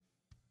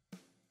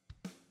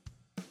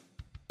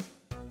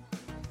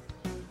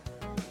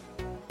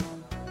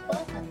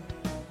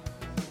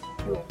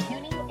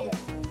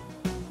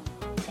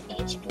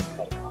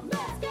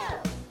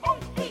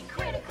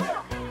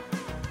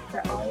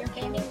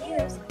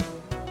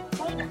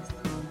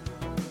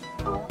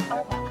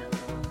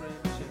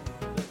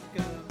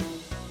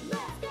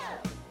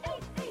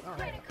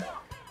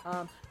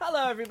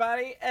Hello,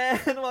 everybody,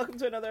 and welcome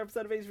to another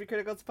episode of HP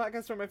Critical. It's a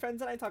podcast where my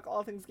friends and I talk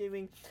all things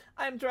gaming.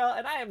 I'm Darrell,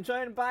 and I am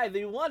joined by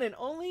the one and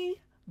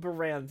only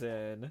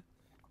Brandon.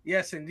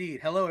 Yes, indeed.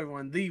 Hello,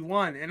 everyone. The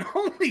one and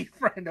only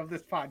friend of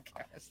this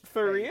podcast.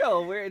 For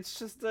real, it's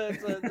just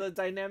the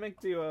dynamic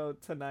duo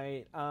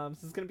tonight.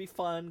 This is gonna be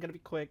fun, gonna be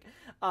quick.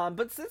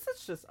 But since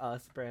it's just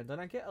us,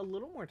 Brandon, I get a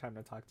little more time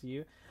to talk to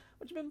you.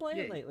 What you been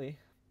playing lately?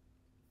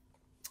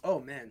 Oh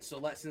man!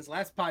 So since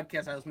last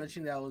podcast, I was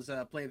mentioning that I was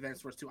playing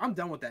Advance Wars 2. I'm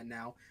done with that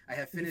now. I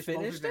have finished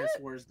both Advance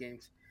Wars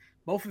games.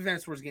 Both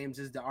Advance Wars games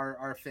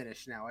are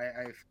finished now.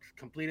 I've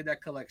completed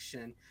that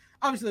collection.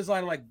 Obviously, there's a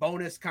lot of like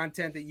bonus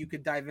content that you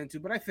could dive into,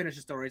 but I finished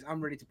the stories.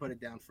 I'm ready to put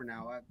it down for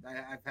now.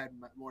 I've had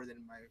more than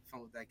my fun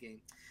with that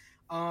game.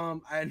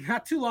 And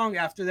not too long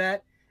after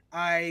that,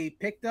 I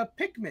picked up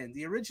Pikmin,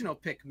 the original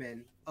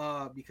Pikmin,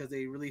 because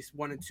they released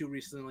 1 and 2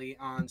 recently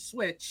on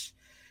Switch.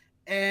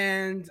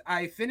 And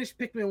I finished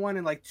Pikmin 1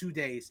 in like 2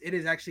 days. It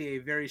is actually a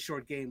very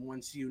short game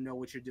once you know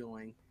what you're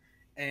doing.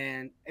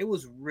 And it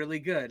was really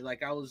good.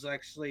 Like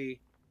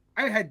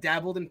I had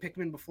dabbled in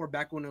Pikmin before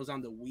back when it was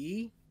on the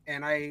Wii.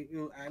 And I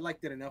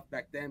liked it enough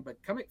back then. But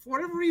for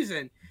whatever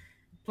reason,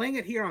 playing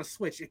it here on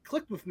Switch, it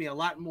clicked with me a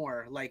lot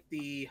more. Like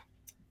the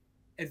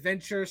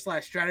adventure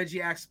 /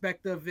 strategy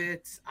aspect of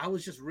it, I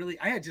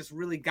had just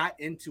really got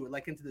into it,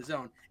 like into the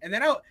zone. And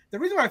then the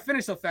reason why I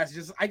finished so fast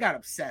is just I got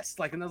obsessed.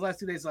 Like in those last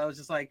 2 days, I was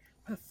just like,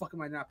 why the fuck am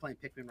I not playing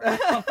Pikmin right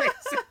now?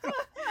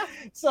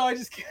 So I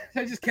just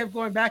kept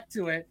going back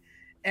to it.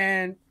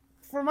 And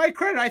for my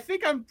credit, I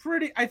think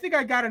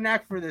I got a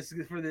knack for this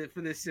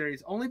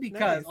series only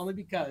because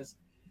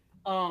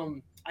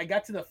I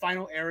got to the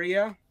final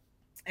area,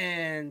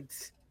 and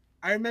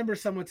I remember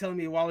someone telling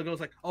me a while ago,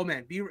 it's like, oh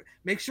man,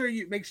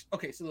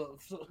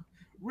 so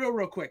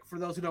real quick, for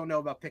those who don't know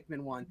about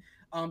Pikmin 1,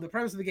 the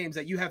premise of the game is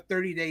that you have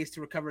 30 days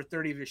to recover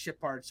 30 of your ship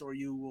parts or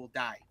you will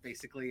die,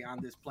 basically,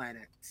 on this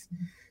planet.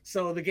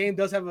 So the game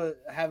does have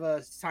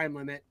a time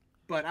limit,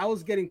 but I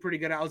was getting pretty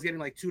good. I was getting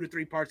like 2 to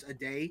 3 parts a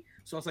day,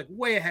 so I was like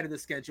way ahead of the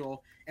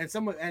schedule. And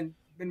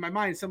in my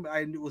mind,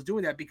 I was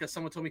doing that because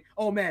someone told me,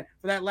 oh man,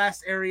 for that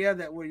last area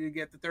where you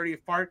get the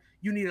 30th part,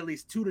 you need at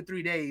least 2 to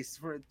 3 days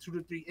for 2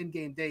 to 3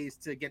 in-game days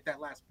to get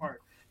that last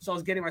part. So I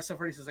was getting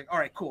myself ready. So I was like, all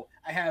right, cool.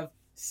 I have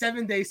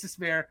 7 days to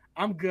spare.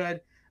 I'm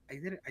good. I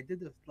did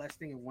the last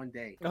thing in 1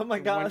 day. Oh my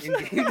gosh.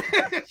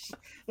 I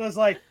was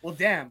like, well,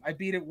 damn, I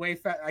beat it way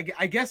fast.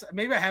 I guess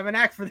maybe I have an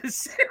knack for this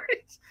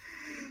series.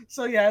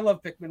 So yeah, I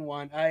love Pikmin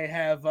 1. I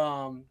have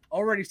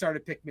already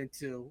started Pikmin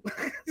 2.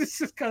 It's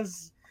just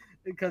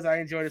because I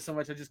enjoyed it so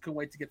much. I just couldn't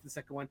wait to get to the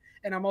second one.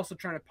 And I'm also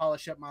trying to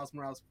polish up Miles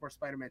Morales before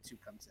Spider-Man 2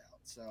 comes out.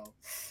 So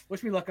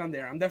wish me luck on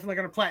there. I'm definitely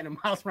going to platinum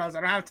Miles Morales. I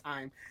don't have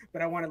time,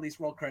 but I want at least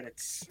roll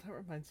credits. That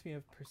reminds me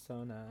of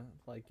Persona.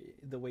 Like,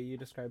 the way you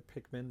describe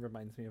Pikmin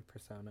reminds me of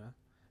Persona.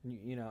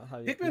 You know how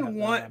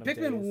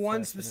Pikmin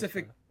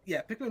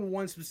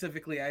 1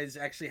 specifically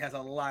actually has a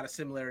lot of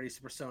similarities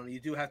to Persona. You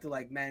do have to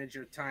like manage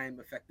your time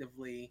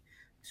effectively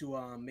to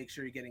make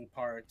sure you're getting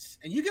parts,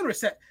 and you can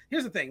reset.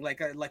 Here's the thing, like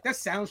that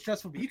sounds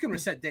stressful, but you can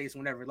reset days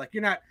whenever. Like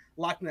you're not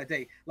locked in that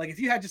day. Like if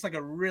you had just like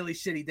a really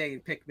shitty day in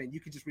Pikmin, you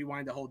could just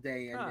rewind the whole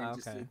day and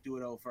just do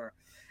it over.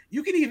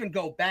 You can even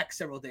go back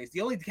several days.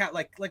 The only count,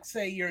 like let's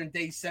say you're in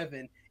day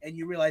 7 and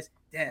you realize,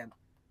 damn,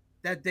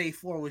 that day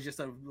 4 was just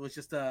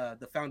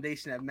the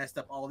foundation that messed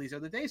up all these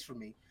other days for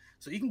me.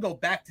 So you can go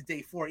back to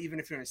day 4 even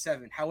if you're in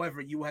 7.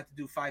 However, you will have to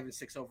do 5 and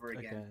 6 over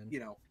again. You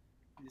know,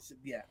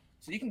 yeah.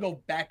 So you can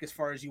go back as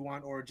far as you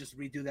want or just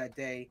redo that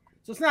day.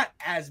 So it's not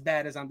as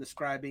bad as I'm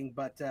describing,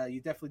 but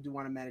you definitely do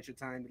want to manage your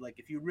time. Like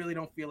if you really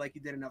don't feel like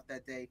you did enough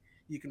that day,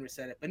 you can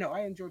reset it. But no, I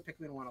enjoy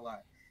Pikmin 1 a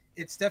lot.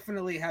 It's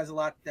definitely has a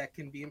lot that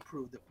can be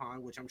improved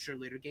upon, which I'm sure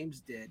later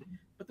games did.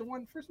 But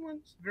the first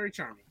one's very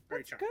charming.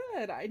 Very charming.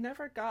 Good. I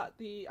never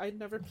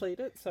played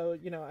it, so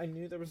I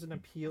knew there was an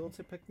appeal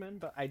to Pikmin,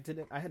 but I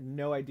had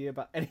no idea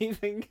about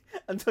anything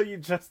until you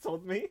just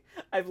told me.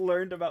 I've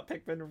learned about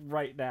Pikmin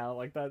right now.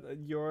 Like that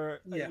your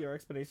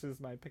explanation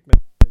is my Pikmin.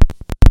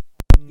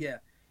 Yeah.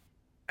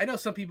 I know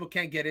some people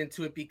can't get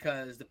into it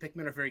because the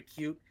Pikmin are very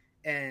cute.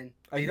 And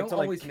they don't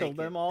always kill make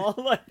them all.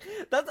 Like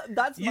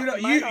that's you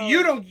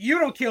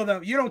don't kill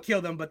them. You don't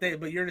kill them,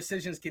 but your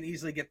decisions can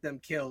easily get them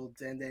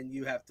killed, and then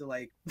you have to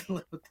like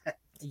live with that.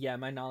 Yeah,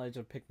 my knowledge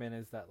of Pikmin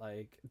is that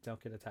like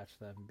don't get attached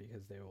to them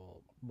because they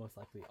will most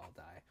likely all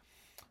die.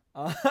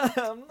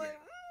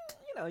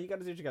 You got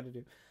to do what you got to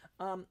do.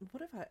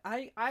 What if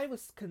I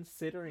was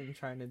considering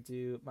trying to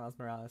do Miles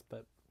Morales,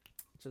 but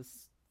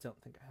just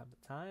don't think I have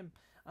the time.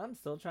 I'm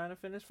still trying to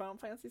finish Final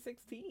Fantasy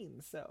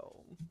 16,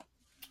 so.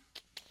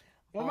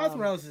 Well, Miles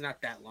Morales is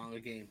not that long a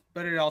game,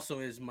 but it also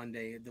is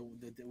Monday, the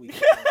week.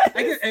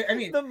 I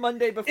mean, the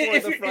Monday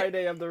before the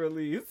Friday of the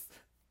release.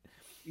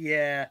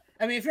 Yeah,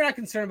 I mean, if you're not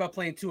concerned about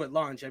playing 2 at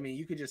launch, I mean,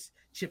 you could just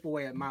chip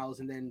away at Miles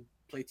and then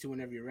play 2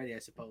 whenever you're ready, I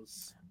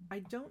suppose. I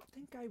don't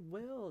think I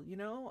will. You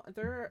know,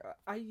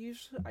 I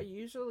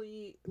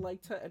usually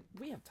like to.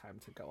 We have time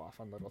to go off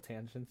on little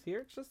tangents here.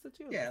 It's just the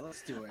two of Yeah, us.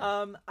 let's do it.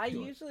 I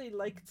usually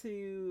like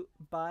to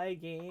buy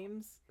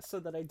games so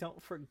that I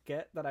don't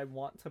forget that I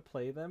want to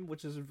play them,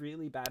 which is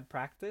really bad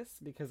practice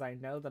because I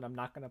know that I'm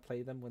not going to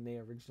play them when they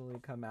originally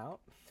come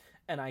out,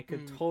 and I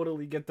could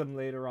totally get them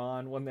later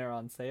on when they're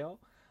on sale.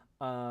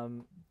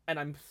 And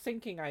I'm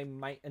thinking I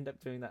might end up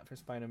doing that for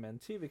Spider-Man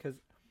 2 because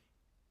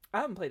I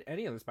haven't played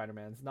any of the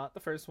Spider-Mans, not the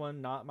first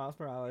one, not Miles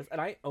Morales,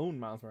 and I own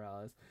Miles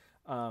Morales.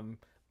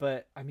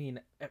 But I mean,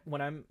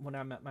 when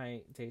I'm at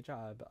my day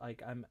job,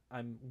 like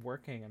I'm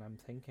working and I'm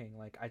thinking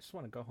like I just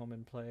want to go home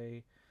and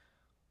play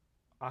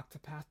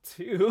Octopath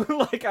 2.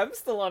 Like I'm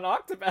still on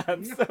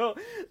Octopath, so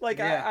like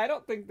Yeah. I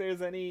don't think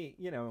there's any,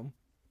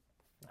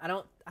 I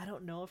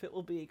don't know if it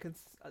will be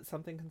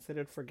something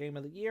considered for game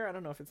of the year. I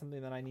don't know if it's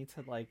something that I need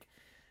to like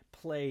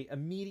play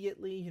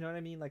immediately, you know what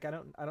I mean? Like I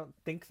don't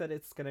think that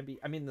it's gonna be.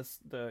 I mean the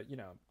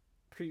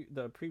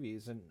the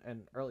previews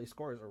and early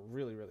scores are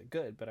really really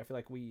good, but I feel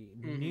like we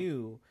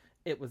knew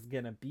it was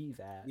gonna be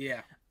that.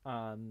 Yeah.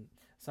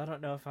 So I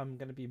don't know if I'm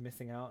gonna be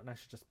missing out and I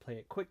should just play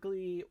it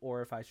quickly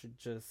or if I should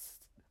just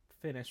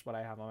finish what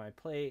I have on my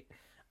plate.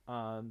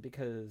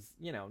 Because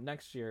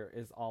next year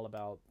is all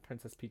about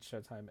Princess Peach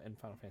Showtime and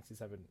Final Fantasy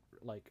VII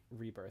like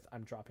Rebirth.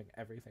 I'm dropping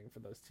everything for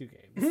those two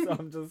games, so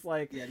I'm just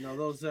like, yeah, no,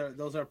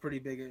 those are pretty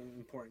big and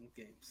important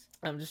games.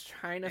 I'm just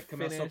trying to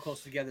come out so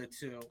close together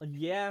too.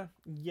 Yeah,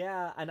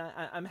 and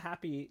I'm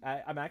happy.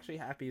 I'm actually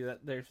happy that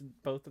there's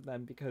both of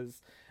them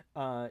because,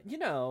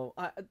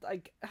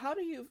 like how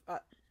do you?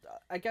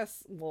 I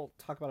guess we'll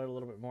talk about it a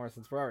little bit more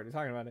since we're already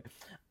talking about it.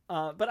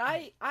 But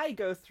I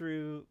go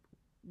through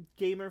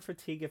gamer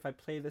fatigue if I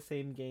play the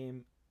same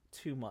game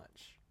too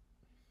much.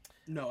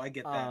 No, I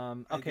get that.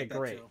 Okay, get that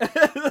great.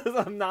 too.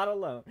 I'm not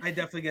alone. I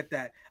definitely get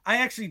that. I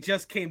actually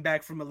just came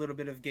back from a little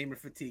bit of gamer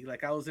fatigue.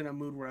 Like I was in a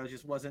mood where I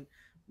just wasn't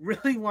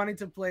really wanting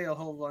to play a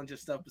whole bunch of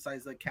stuff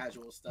besides like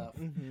casual stuff.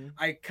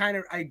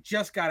 I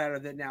just got out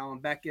of it now. I'm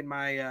back in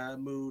my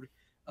mood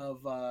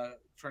of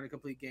trying to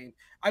complete games.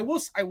 I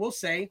will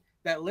say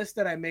that list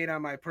that I made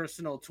on my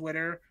personal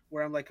Twitter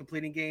where I'm like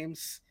completing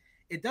games,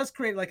 it does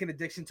create like an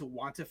addiction to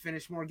want to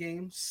finish more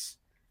games,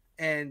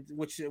 and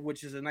which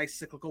is a nice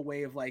cyclical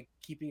way of like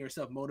keeping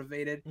yourself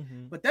motivated.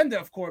 But then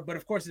of course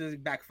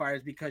it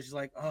backfires because you're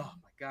like, oh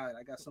my god,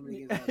 I got so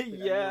many games.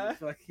 Yeah.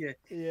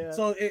 Yeah.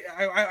 So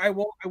I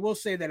will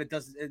say that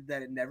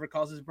it never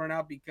causes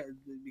burnout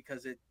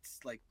because it's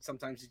like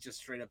sometimes it just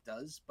straight up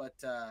does, but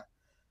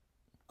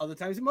other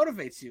times it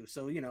motivates you.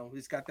 So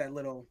it's got that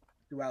little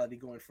duality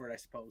going for it, I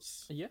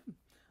suppose. Yeah.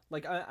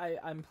 Like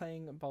I'm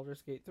playing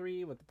Baldur's Gate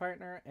 3 with the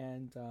partner,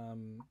 and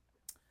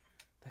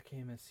that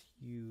game is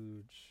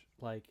huge.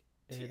 Like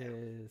it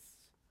is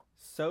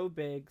so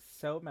big,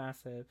 so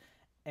massive,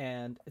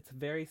 and it's a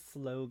very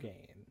slow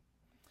game.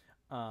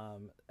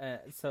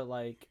 So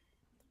like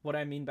what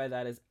I mean by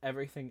that is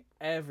everything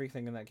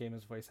in that game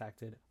is voice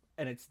acted,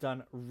 and it's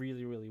done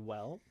really really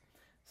well.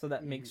 So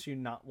that makes you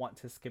not want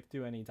to skip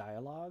through any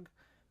dialogue.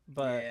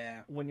 But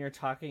when you're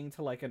talking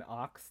to like an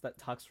ox that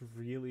talks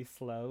really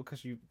slow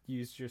because you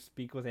used your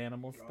speak with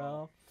animal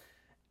spell,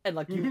 and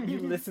like you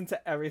listen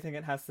to everything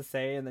it has to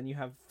say, and then you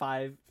have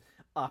 5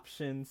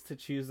 options to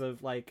choose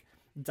of like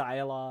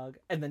dialogue,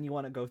 and then you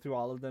want to go through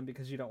all of them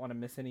because you don't want to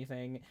miss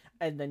anything,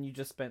 and then you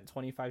just spent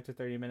 25 to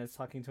 30 minutes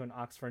talking to an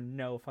ox for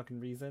no fucking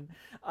reason.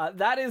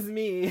 That is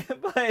me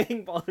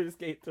playing Baldur's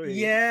Gate 3.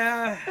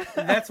 Yeah,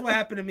 that's what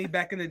happened to me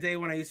back in the day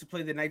when I used to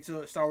play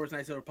the Star Wars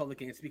Knights of the Republic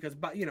games, because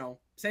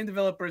same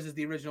developers as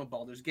the original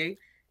Baldur's Gate,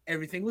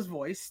 everything was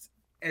voiced,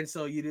 and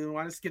so you didn't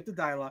want to skip the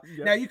dialogue.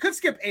 Now you could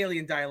skip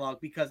alien dialogue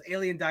because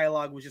alien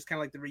dialogue was just kind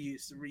of like the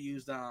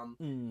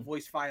reused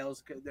voice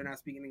files. They're not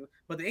speaking English,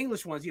 but the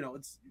English ones,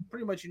 it's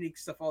pretty much unique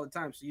stuff all the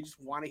time, so you just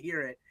want to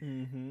hear it.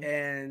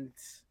 And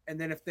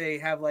then if they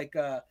have like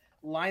a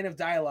line of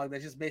dialogue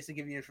that's just basically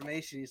giving you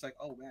information, it's like,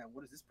 oh man,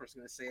 what is this person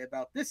going to say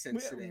about this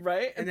incident?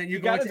 Right, and then you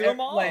got to do them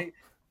all. Like,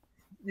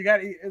 you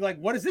got like,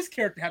 what does this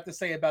character have to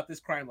say about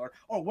this crime lord?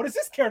 Or what does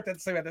this character have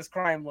to say about this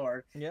crime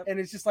lord? And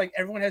it's just like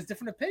everyone has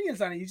different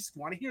opinions on it. You just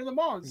want to hear them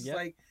all. It's just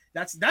like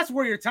that's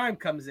where your time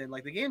comes in.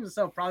 Like the game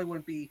itself probably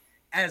wouldn't be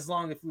as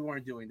long if we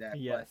weren't doing that.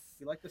 Yes. But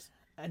we like this.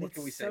 And what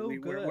can we say? So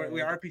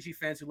we're RPG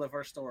fans who love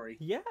our story.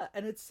 Yeah,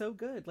 and it's so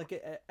good.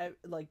 Like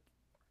like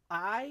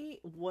I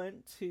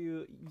went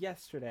to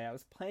yesterday. I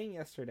was playing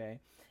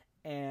yesterday,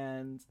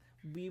 and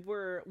we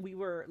were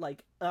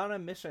like on a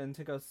mission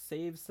to go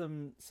save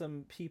some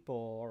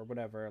people or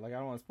whatever. Like I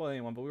don't want to spoil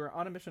anyone, but we were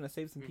on a mission to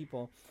save some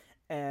people,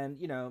 and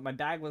my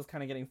bag was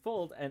kind of getting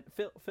full,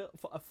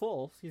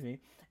 excuse me.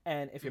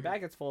 And if your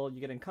bag gets full,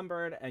 you get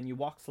encumbered and you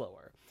walk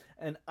slower.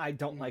 And I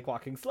don't like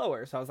walking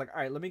slower, so I was like,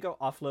 all right, let me go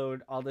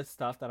offload all this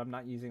stuff that I'm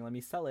not using. Let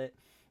me sell it.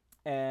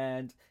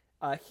 And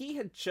he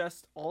had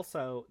just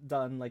also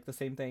done like the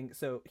same thing,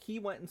 so he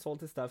went and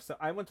sold his stuff. So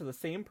I went to the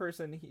same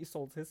person he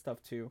sold his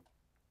stuff to.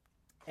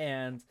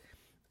 And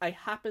I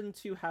happened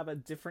to have a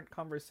different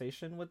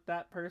conversation with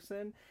that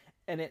person,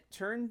 and it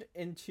turned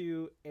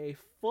into a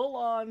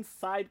full-on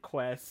side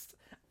quest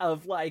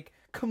of like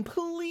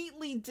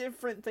completely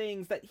different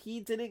things that he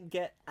didn't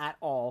get at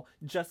all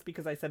just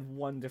because I said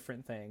one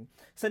different thing.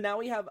 So now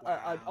we have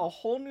a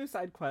whole new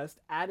side quest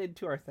added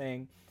to our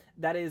thing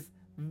that is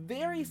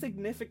very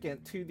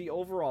significant to the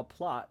overall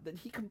plot that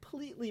he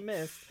completely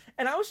missed,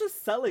 and I was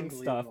just selling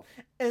stuff,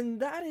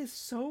 and that is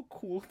so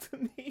cool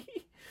to me.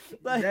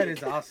 Like, that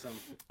is awesome.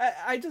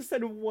 I just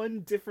said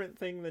one different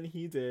thing than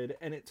he did,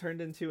 and it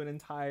turned into an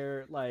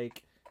entire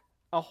like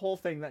a whole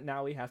thing that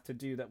now we have to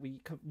do that we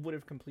would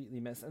have completely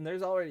missed. And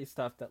there's already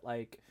stuff that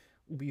like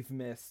we've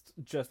missed.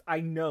 Just I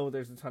know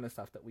there's a ton of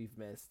stuff that we've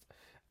missed.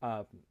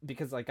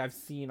 Because like I've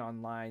seen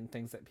online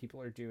things that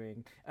people are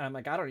doing, and I'm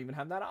like, I don't even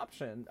have that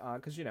option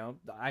because you know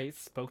I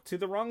spoke to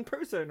the wrong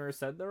person or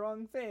said the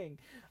wrong thing.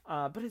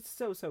 But it's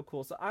so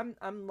cool. So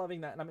I'm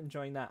loving that and I'm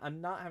enjoying that. I'm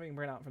not having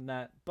burnout from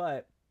that,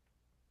 but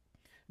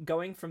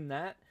going from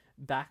that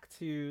back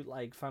to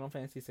like Final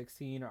Fantasy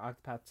 16 or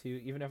Octopath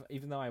 2,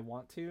 even though I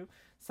want to,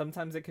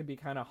 sometimes it can be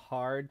kind of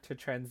hard to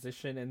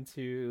transition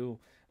into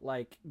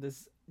like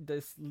this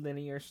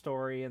linear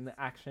story and the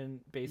action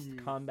based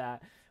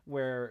combat,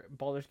 where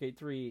Baldur's Gate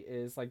 3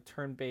 is like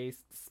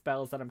turn-based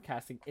spells that I'm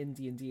casting in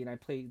D&D, and I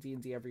play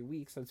D&D every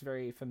week, so it's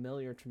very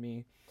familiar to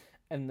me.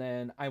 And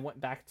then I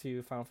went back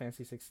to Final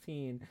Fantasy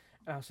 16,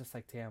 and I was just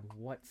like, damn,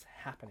 what's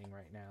happening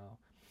right now?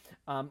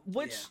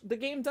 The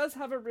game does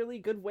have a really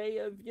good way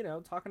of, you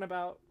know, talking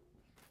about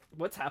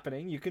what's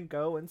happening. You can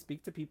go and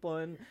speak to people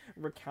and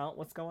recount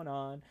what's going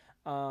on.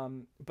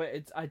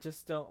 But I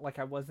just don't, like,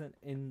 I wasn't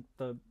in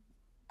the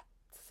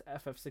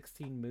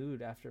FF16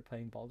 mood after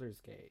playing Baldur's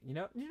Gate. You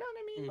know what I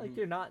mean? Like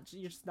you're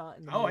just not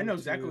in the mood I know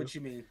exactly what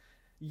you mean.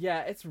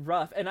 Yeah, it's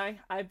rough. And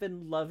I've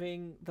been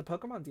loving the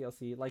Pokemon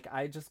DLC. Like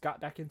I just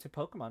got back into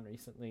Pokemon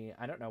recently.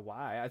 I don't know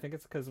why. I think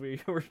it's because we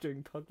were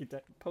doing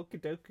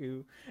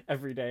Pokedoku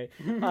every day.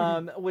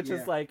 Which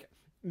is like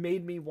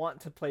made me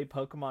want to play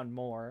Pokemon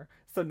more.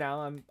 So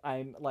now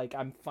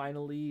I'm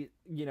finally,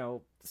 you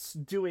know,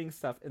 doing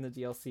stuff in the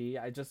DLC.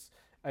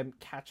 I'm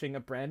catching a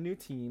brand new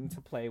team to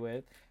play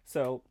with.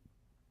 So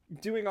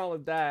doing all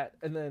of that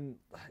and then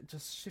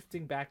just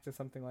shifting back to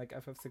something like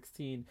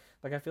FF16,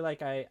 like I feel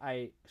like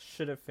I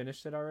should have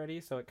finished it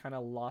already, so it kind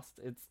of lost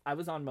its. I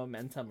was on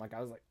momentum, like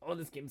I was like, oh,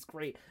 this game's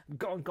great, I'm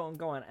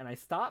going, and I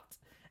stopped.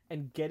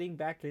 And getting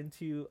back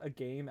into a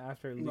game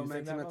after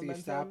losing that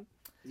momentum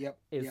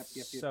is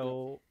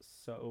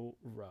so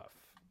rough.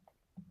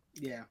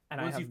 Yeah,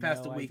 and once you've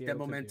passed a week, that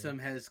momentum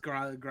has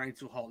grind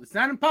to a halt. It's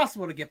not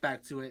impossible to get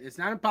back to it. It's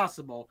not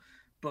impossible.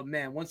 But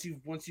man, once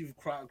you've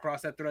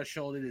crossed that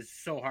threshold, it is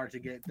so hard to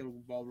get the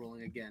ball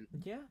rolling again.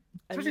 Yeah,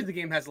 especially if the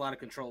game has a lot of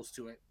controls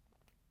to it.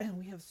 And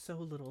we have so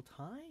little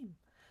time.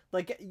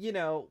 Like, you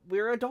know,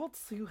 we're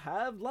adults who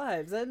have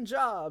lives and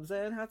jobs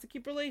and have to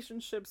keep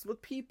relationships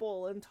with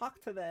people and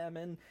talk to them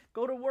and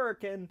go to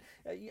work and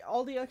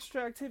all the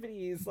extra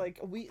activities. Like,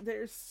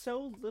 there's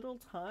so little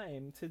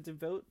time to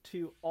devote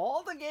to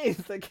all the games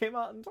that came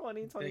out in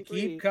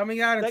 2023. They keep coming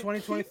out in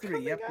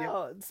 2023.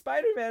 Yep.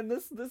 Spider-Man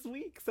this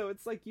week. So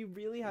it's like you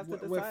really have to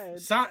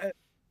decide.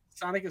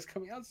 Sonic is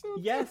coming out soon.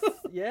 Yes,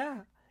 yeah.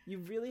 You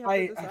really have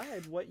to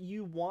decide what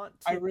you want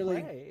to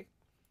play.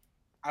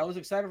 I was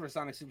excited for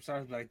Sonic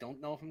Superstars, but I don't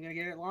know if I'm gonna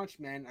get it at launch,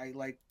 man.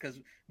 Because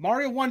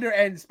Mario Wonder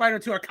and Spider-Man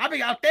 2 are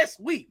coming out this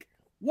week.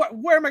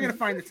 Where am I gonna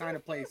find the time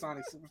to play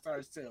Sonic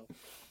Superstars 2?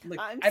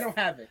 Like, I don't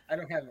have it.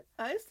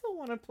 I still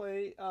want to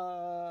play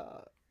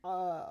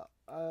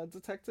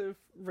Detective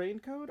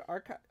Raincoat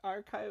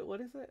Archive. What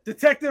is it?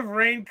 Detective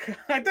Raincoat.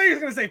 I thought you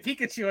were gonna say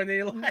Pikachu, and then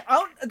you're like,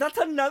 oh, that's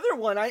another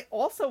one. I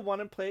also want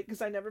to play it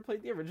because I never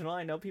played the original.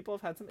 I know people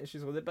have had some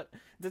issues with it, but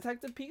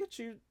Detective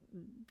Pikachu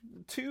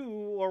 2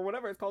 or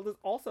whatever it's called is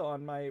also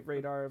on my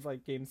radar of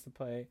like games to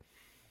play.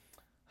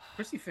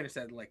 Chrissy finished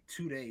that in like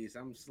 2 days.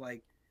 I'm just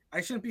like, I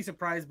shouldn't be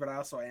surprised, but I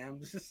also am.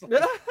 It's just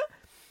like...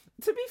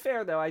 To be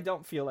fair, though, I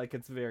don't feel like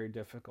it's very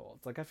difficult.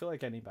 Like, I feel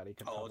like anybody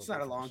can. Oh, it's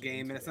not a long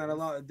game, and it's not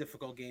a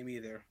difficult game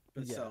either.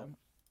 But so,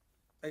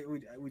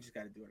 we just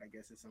got to do it, I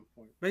guess, at some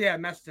point. But yeah,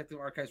 Master Detective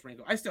Archives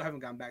Rainbow. I still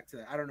haven't gone back to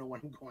that. I don't know when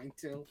I'm going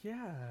to.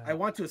 Yeah. I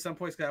want to at some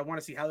point because I want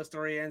to see how the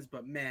story ends.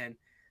 But man,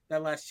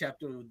 that last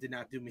chapter did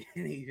not do me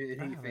any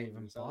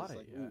favors. Oh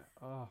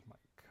my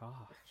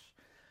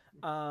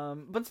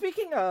gosh. But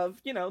speaking of,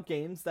 you know,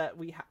 games that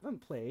we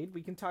haven't played,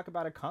 we can talk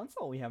about a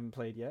console we haven't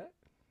played yet.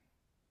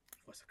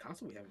 What's the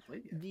console we haven't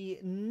played yet? The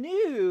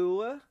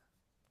new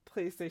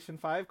PlayStation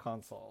 5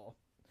 console.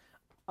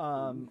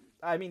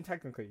 I mean,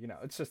 technically, you know,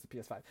 it's just a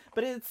PS5,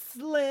 but it's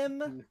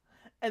slim.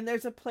 And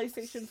there's a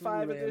PlayStation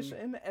 5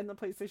 edition and the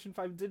PlayStation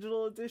 5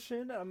 digital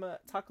edition. I'm going to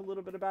talk a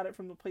little bit about it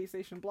from the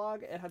PlayStation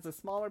blog. It has a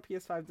smaller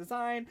PS5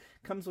 design,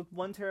 comes with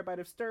 1 terabyte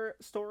of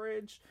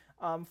storage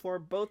for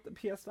both the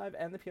PS5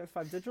 and the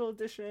PS5 digital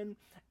edition.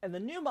 And the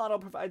new model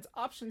provides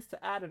options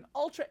to add an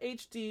Ultra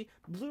HD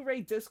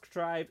Blu-ray disc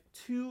drive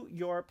to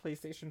your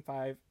PlayStation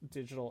 5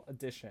 digital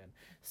edition.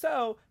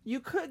 So you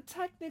could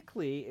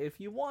technically,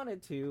 if you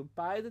wanted to,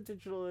 buy the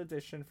digital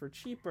edition for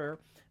cheaper,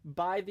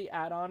 buy the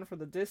add-on for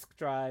the disc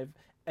drive,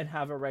 and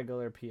have a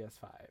regular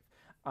PS5.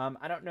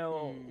 I don't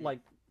know, Hmm. like,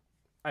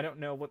 I don't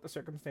know what the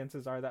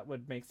circumstances are that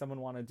would make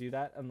someone want to do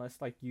that unless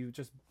like you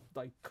just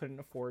like couldn't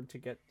afford to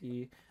get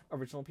the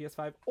original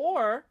PS5,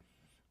 or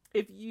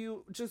if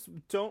you just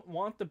don't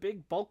want the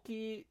big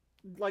bulky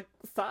like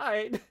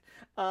side,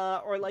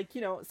 or like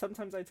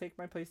sometimes I take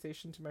my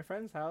PlayStation to my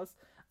friend's house.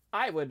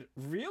 I would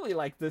really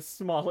like this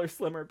smaller,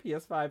 slimmer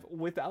PS5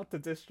 without the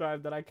disc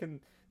drive that I can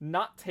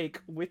not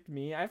take with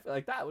me. I feel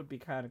like that would be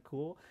kind of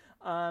cool.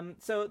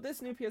 So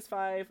this new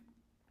PS5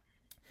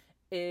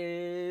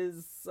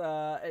 is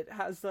it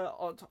has the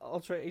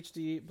Ultra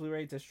HD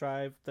Blu-ray disc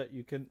drive that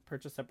you can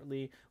purchase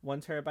separately,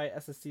 1 terabyte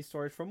SSD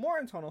storage for more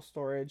internal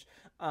storage.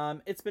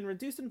 It's been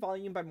reduced in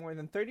volume by more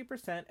than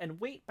 30%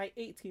 and weight by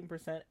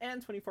 18%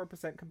 and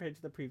 24% compared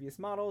to the previous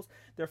models.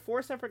 There are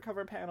 4 separate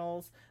cover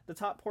panels, the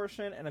top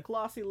portion and a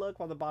glossy look,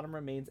 while the bottom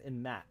remains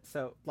in matte.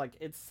 So like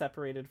it's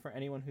separated for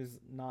anyone who's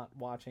not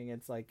watching.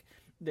 It's like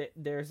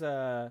there's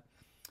a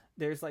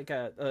there's like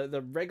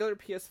the regular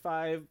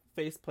PS5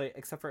 faceplate,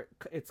 except for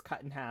it's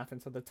cut in half,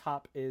 and so the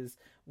top is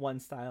one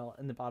style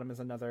and the bottom is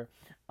another.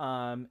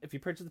 If you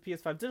purchase the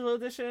PS5 digital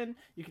edition,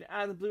 you can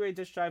add the Blu-ray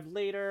disc drive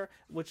later,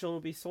 which will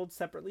be sold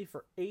separately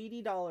for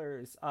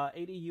 $80,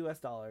 80 US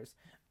dollars.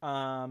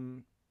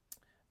 Um,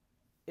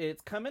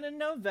 it's coming in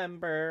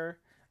November.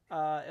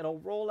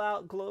 It'll roll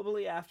out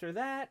globally after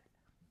that.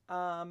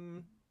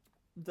 Um,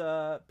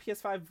 the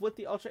PS5 with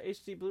the Ultra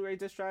HD Blu-ray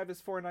disc drive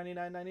is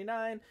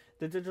 $499.99.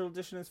 The digital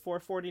edition is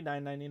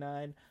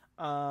 $449.99.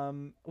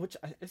 Which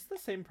is the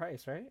same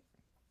price, right?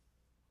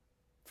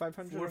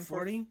 500 and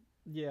 440.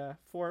 yeah,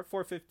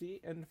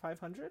 450 and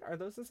 500. Are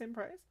those the same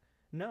price?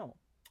 No.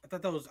 I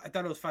thought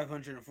it was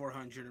 500 and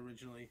 400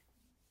 originally.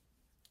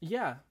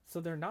 Yeah,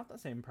 so they're not the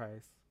same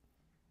price.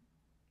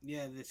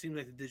 Yeah, it seems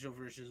like the digital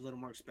version is a little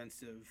more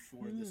expensive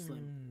for the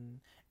Slim.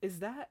 Is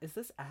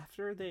this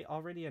after they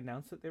already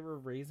announced that they were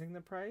raising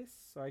the price?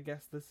 So I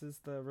guess this is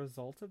the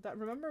result of that.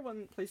 Remember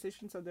when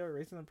PlayStation said they were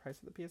raising the price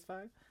of the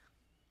PS5?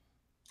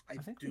 I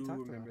think we do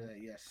talked remember about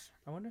that. Yes.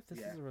 I wonder if this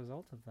Yeah. is a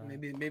result of that.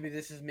 Maybe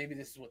this is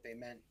what they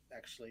meant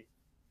actually.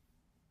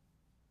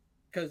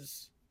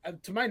 Because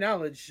to my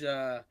knowledge,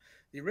 the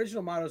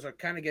original models are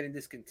kind of getting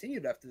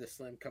discontinued after the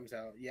Slim comes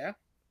out. Yeah.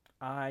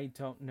 I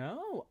don't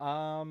know.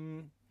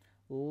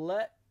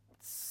 Let's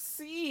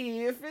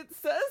see if it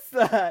says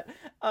that.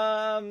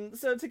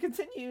 So to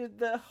continue,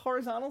 the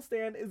horizontal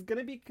stand is going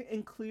to be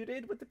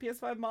included with the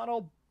PS5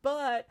 model,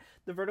 but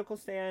the vertical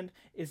stand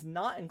is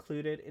not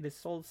included. It is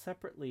sold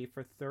separately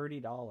for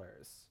 $30.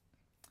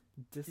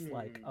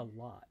 Dislike a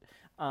lot.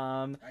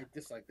 I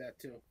dislike that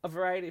too. A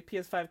variety of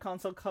PS5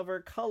 console cover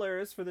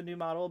colors for the new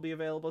model will be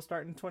available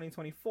starting in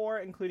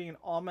 2024, including an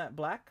all matte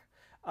black,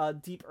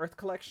 Deep Earth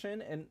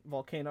Collection, and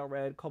Volcano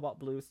Red, Cobalt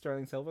Blue,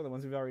 Sterling Silver, the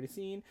ones we've already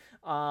seen.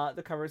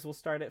 The covers will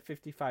start at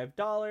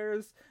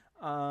 $55.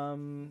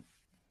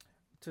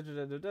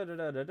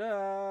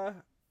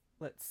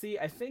 Let's see.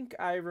 I think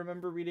I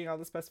remember reading all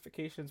the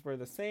specifications were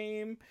the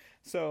same,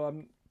 so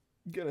I'm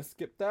gonna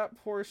skip that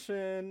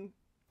portion.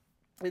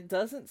 It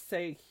doesn't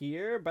say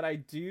here, but I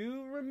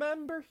do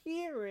remember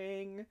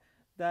hearing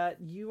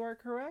that you are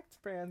correct,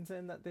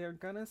 Brandon, that they're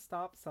gonna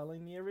stop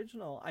selling the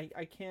original.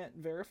 I can't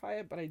verify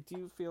it, but I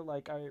do feel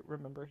like I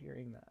remember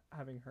hearing that,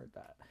 having heard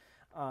that.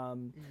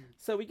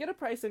 So we get a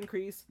price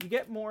increase, you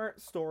get more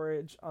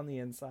storage on the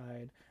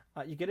inside,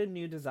 you get a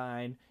new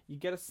design, you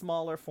get a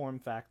smaller form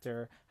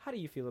factor. How do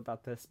you feel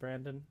about this,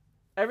 Brandon?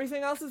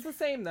 Everything else is the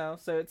same though,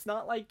 so it's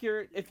not like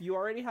if you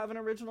already have an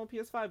original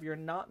PS5, you're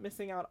not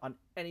missing out on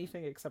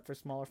anything except for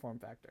smaller form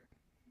factor.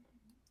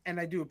 And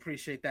I do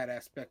appreciate that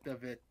aspect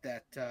of it.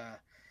 That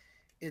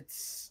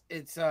it's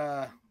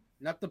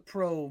not the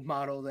Pro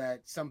model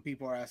that some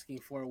people are asking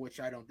for, which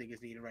I don't think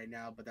is needed right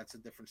now. But that's a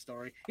different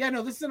story. Yeah,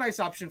 no, this is a nice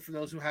option for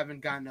those who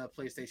haven't gotten a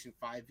PlayStation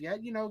 5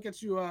 yet. You know, it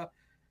gets you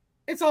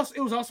it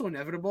was also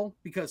inevitable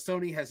because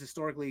Sony has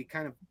historically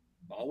kind of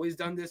always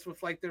done this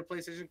with like their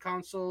PlayStation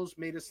consoles,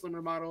 made a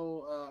slimmer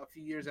model a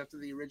few years after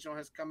the original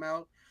has come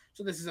out.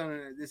 So this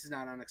is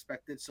not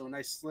unexpected. So a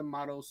nice slim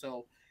model,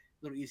 so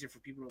a little easier for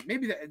people.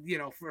 Maybe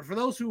that for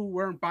those who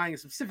weren't buying it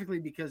specifically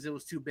because it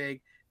was too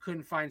big,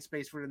 couldn't find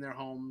space for it in their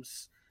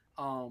homes.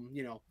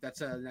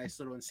 That's a nice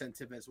little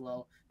incentive as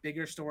well.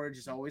 Bigger storage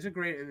is always a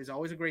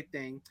great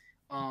thing.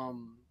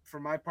 For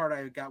my part,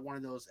 I got one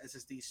of those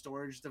SSD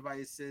storage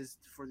devices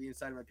for the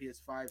inside of my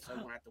PS5, so I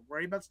don't have to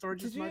worry about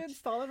storage as much. Did you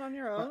install it on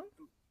your own?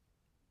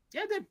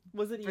 Yeah, I did.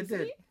 Was it easy? I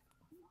did.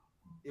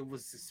 It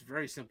was just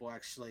very simple,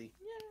 actually.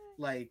 Yeah.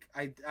 Like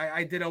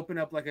I did open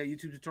up like a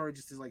YouTube tutorial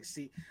just to like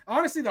see.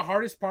 Honestly, the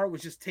hardest part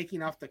was just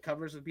taking off the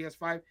covers of the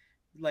PS5,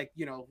 like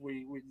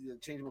with the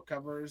changeable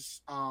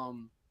covers.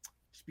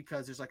 Just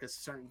because there's like a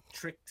certain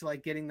trick to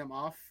like getting them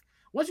off.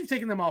 Once you've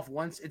taken them off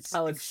once, it's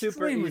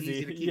super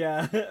easy to keep.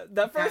 Yeah,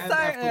 that first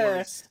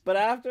time, but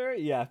after,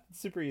 yeah,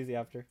 super easy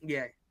after.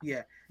 Yeah,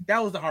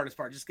 that was the hardest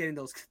part, just getting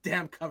those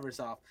damn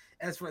covers off.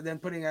 As for then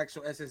putting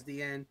actual SSD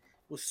in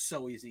was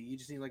so easy. You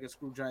just need like a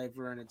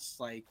screwdriver, and it's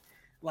like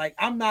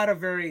I'm not a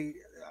very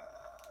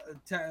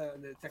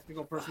the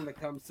technical person when it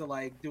comes to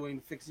like doing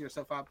fixing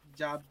yourself up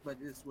jobs, but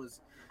this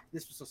was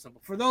so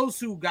simple. For those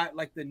who got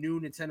like the new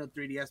Nintendo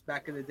 3DS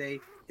back in the day,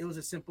 it was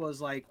as simple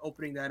as like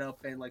opening that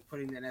up and like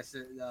putting the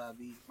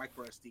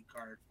micro SD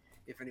card.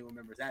 If anyone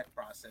remembers that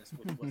process,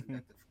 which wasn't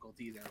that difficult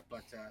either.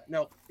 But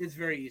no, it's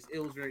very easy. It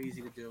was very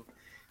easy to do.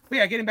 But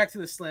yeah, getting back to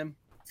the Slim,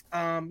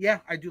 yeah,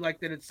 I do like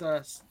that. It's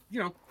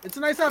it's a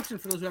nice option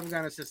for those who haven't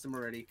gotten a system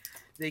already.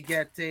 They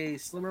get a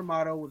slimmer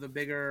model with a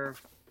bigger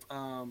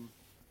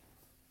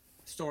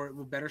storage,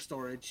 with better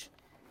storage,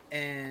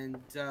 and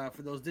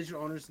for those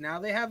digital owners, now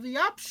they have the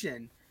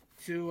option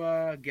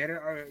to get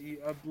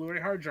a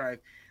Blu-ray hard drive.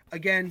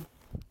 Again,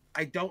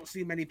 I don't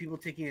see many people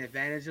taking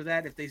advantage of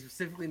that. If they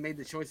specifically made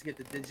the choice to get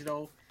the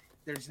digital,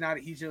 there's not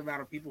a huge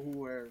amount of people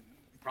who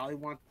probably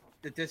want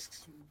the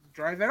disc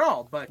drive at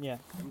all. But yeah,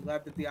 I'm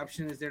glad that the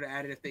option is there to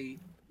add it if they,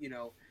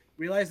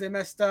 realize they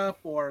messed up,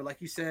 or like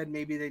you said,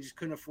 maybe they just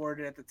couldn't afford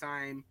it at the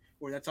time,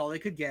 or that's all they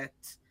could get,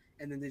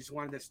 and then they just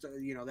wanted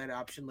that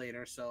option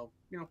later. So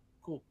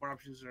cool. More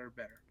options are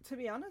better. To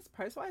be honest,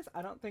 price-wise,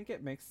 I don't think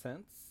it makes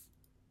sense.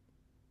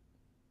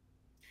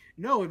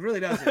 No, it really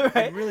doesn't.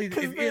 Right? It really,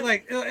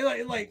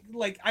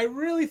 I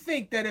really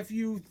think that if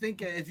you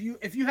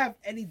have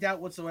any doubt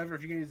whatsoever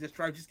if you're gonna use this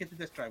drive, just get the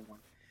disc drive one.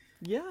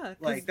 Yeah,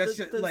 like that's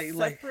just the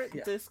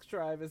separate disc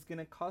drive is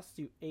gonna cost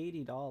you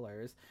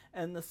 $80,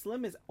 and the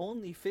Slim is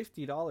only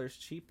 $50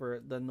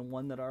 cheaper than the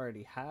one that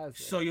already has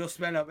it. So you'll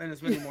end up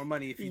spending more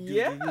money if you do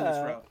this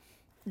route.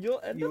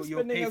 You'll end up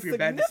spending a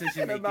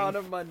significant amount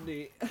of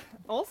money.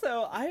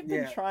 Also, I've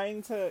been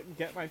trying to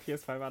get my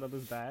PS5 out of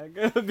this bag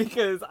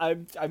because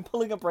I'm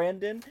pulling a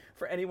Brandon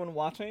for anyone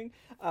watching.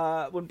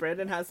 When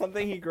Brandon has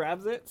something, he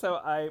grabs it.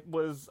 So I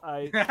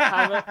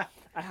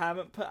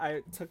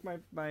took my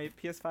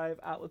PS5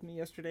 out with me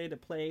yesterday to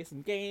play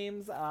some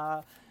games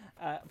at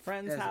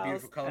friend's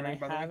house, and I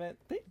haven't.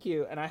 Thank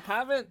you. And I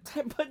haven't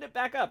put it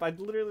back up. I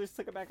literally just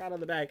took it back out of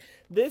the bag.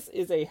 This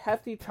is a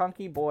hefty,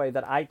 chunky boy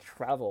that I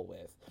travel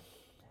with.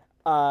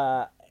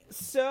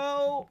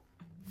 So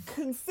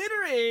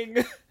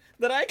considering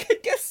that I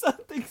could get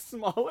something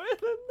smaller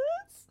than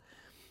this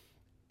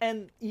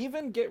and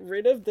even get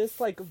rid of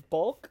this like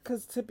bulk,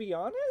 because to be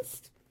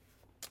honest,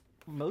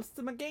 most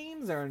of my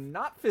games are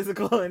not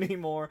physical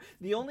anymore.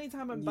 The only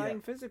time I'm buying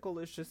physical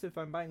is just if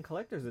I'm buying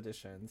collector's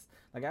editions.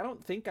 Like, I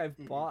don't think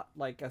I've bought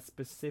like a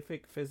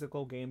specific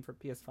physical game for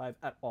PS5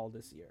 at all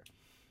this year,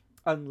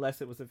 unless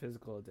it was a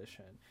physical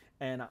edition.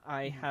 And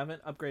I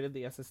haven't upgraded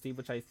the SSD,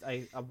 which I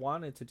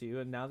wanted to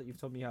do. And now that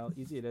you've told me how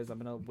easy it is, I'm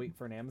gonna wait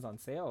for an Amazon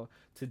sale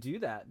to do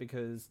that,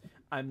 because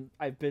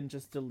I've been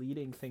just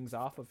deleting things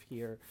off of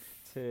here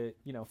to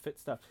fit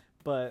stuff.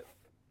 But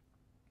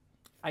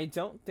I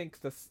don't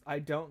think the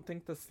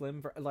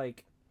Slim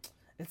like,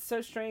 it's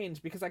so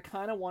strange because I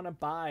kind of want to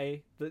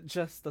buy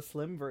just the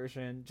Slim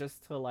version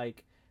just to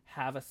like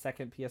have a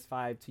second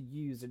PS5 to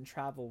use and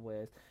travel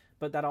with.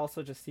 But that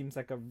also just seems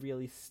like a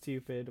really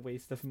stupid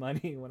waste of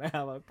money when I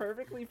have a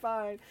perfectly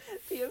fine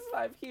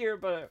PS5 here.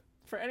 But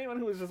for anyone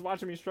who is just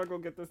watching me struggle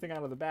to get this thing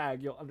out of the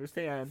bag, you'll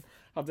understand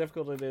how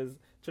difficult it is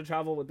to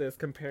travel with this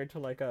compared to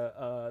like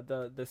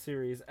the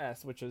Series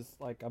S, which is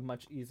like a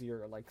much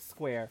easier like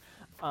square.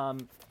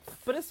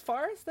 But as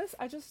far as this,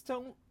 I just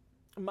don't.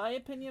 My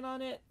opinion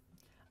on it,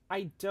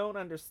 I don't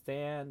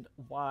understand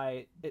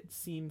why it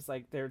seems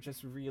like they're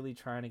just really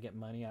trying to get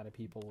money out of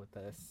people with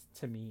this.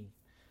 To me.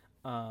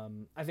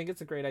 I think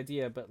it's a great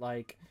idea, but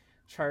like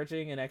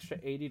charging an extra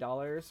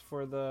 $80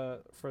 for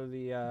the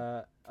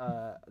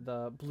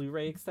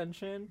Blu-ray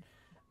extension,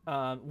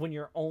 when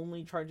you're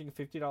only charging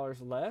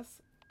 $50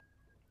 less,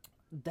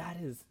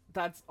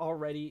 that's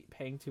already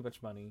paying too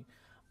much money.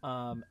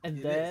 And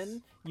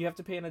then you have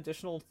to pay an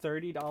additional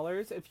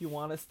 $30 if you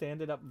want to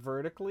stand it up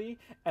vertically.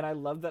 And I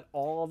love that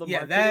all the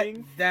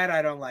marketing that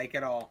I don't like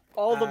at all.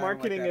 All the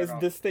marketing is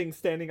this thing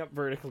standing up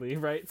vertically,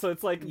 right? So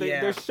it's like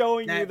they're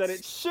showing you that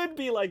it should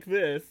be like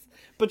this,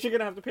 but you're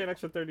gonna have to pay an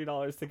extra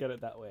 $30 to get it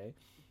that way.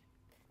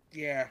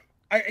 Yeah,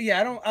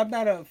 I'm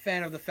not a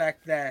fan of the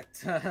fact that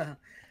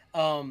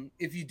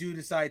if you do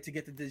decide to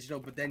get the digital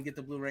but then get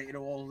the Blu-ray,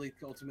 it'll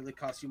ultimately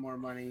cost you more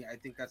money. I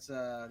think that's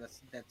kind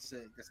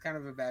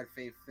of a bad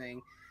faith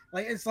thing.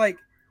 Like it's like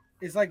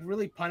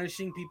really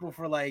punishing people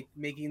for like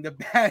making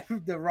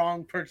the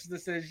wrong purchase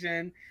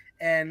decision,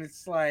 and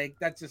it's like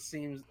that just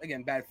seems,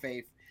 again, bad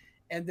faith.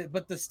 And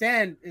but the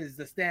stand is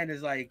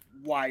like,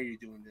 why are you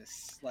doing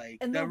this? Like,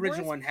 and the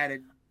original one had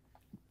it.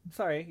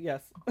 Sorry.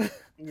 Yes.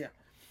 Yeah.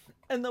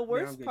 And the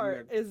worst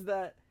part is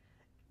that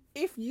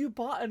if you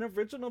bought an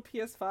original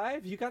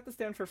PS5, you got the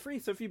stand for free.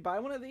 So if you buy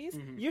one of these,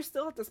 you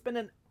still have to spend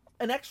an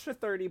extra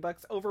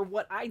 $30 over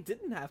what I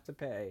didn't have to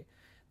pay.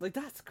 Like,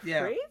 that's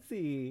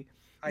crazy.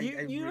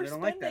 You're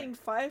spending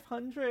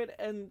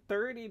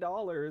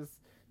 $530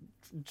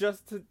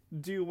 just to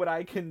do what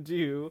I can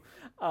do,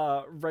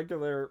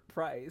 regular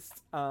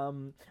priced.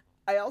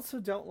 I also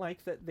don't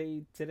like that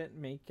they didn't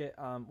make it.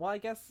 Well, I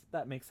guess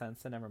that makes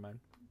sense. So never mind.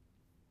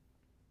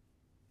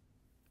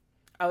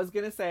 I was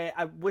gonna say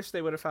I wish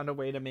they would have found a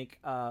way to make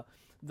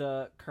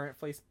the current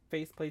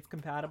faceplate's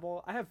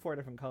compatible. I have 4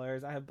 different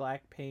colors. I have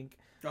black, pink,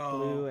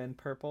 blue, and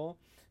purple,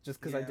 just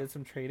because I did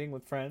some trading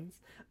with friends.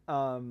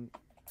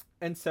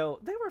 And so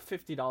they were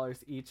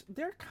 $50 each.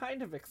 They're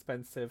kind of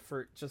expensive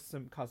for just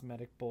some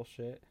cosmetic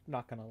bullshit.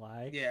 Not gonna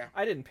lie. Yeah.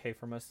 I didn't pay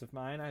for most of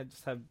mine. I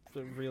just have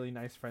really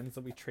nice friends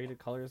that we traded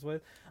colors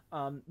with.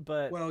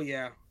 But well,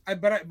 yeah.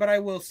 But I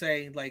will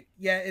say, like,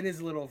 yeah, it is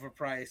a little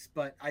overpriced,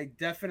 but I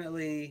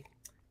definitely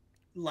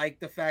like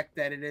the fact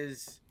that it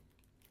is,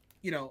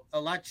 a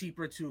lot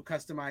cheaper to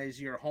customize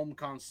your home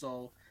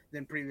console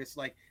than previous.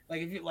 Like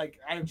if you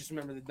I just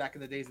remember back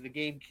in the days of the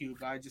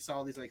GameCube, I just saw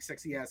all these like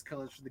sexy ass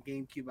colors for the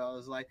GameCube. I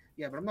was like,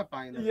 yeah, but I'm not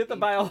buying that. You have to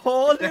buy a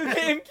whole new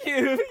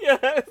GameCube.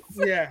 Yes.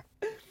 Yeah.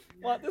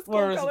 Want this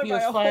cool color? Buy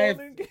a whole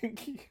new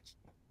GameCube.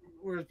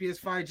 Whereas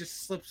PS5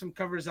 just slip some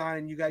covers on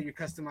and you got your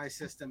customized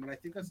system, and I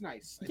think that's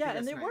nice.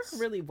 And they work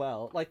really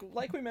well.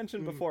 Like we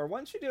mentioned before,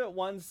 once you do it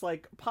once,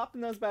 like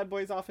popping those bad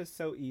boys off is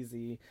so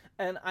easy.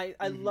 And I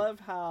love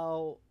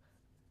how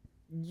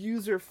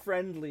user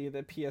friendly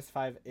the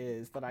PS5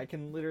 is, that I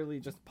can literally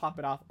just pop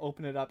it off,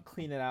 open it up,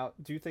 clean it out,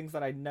 do things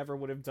that I never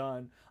would have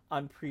done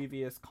on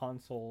previous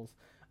consoles.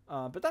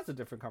 But that's a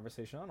different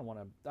conversation. I don't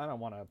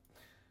want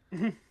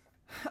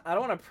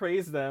to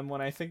praise them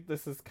when I think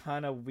this is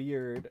kind of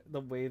weird,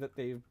 the way that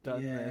they've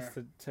done this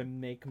to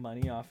make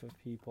money off of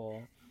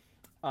people.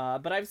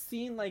 But I've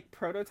seen like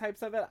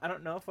prototypes of it. I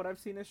don't know if what I've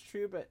seen is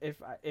true, but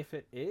if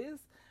it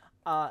is,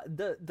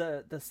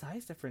 the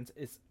size difference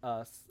is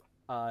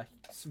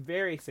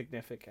very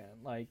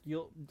significant. Like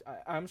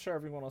I'm sure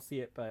everyone will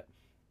see it, but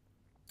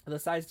the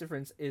size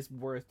difference is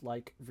worth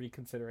like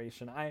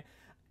reconsideration.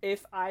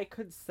 If I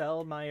could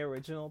sell my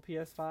original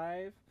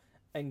PS5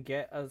 and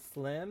get a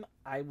slim,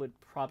 I would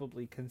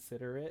probably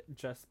consider it,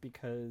 just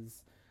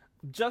because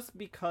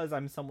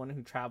I'm someone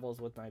who travels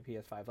with my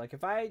PS5. Like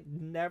if I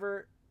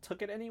never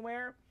took it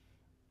anywhere,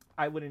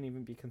 I wouldn't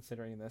even be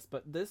considering this.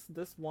 But this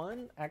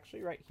one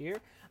actually right here,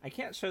 I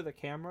can't show the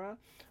camera,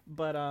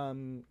 but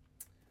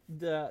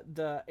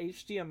the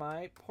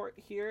HDMI port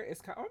here is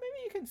or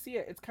maybe you can see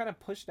it. It's kind of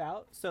pushed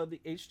out, so the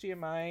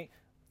HDMI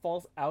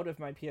falls out of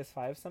my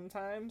PS5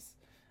 sometimes.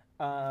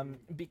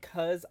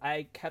 Because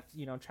I kept,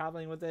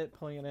 traveling with it,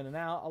 pulling it in and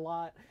out a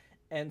lot.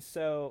 And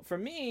so for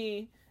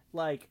me,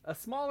 like a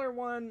smaller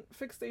one,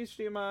 fixed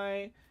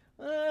HDMI,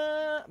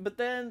 but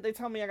then they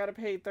tell me I got to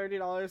pay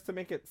 $30 to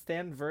make it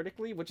stand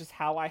vertically, which is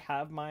how I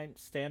have mine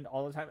stand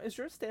all the time. Is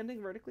yours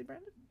standing vertically,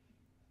 Brandon?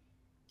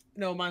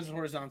 No, mine's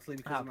horizontally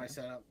because of my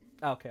setup.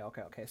 Okay.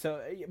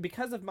 So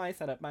because of my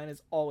setup, mine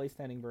is always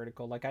standing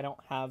vertical. Like I don't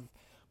have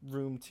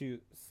room to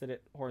sit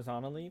it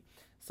horizontally.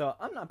 So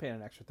I'm not paying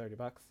an extra $30.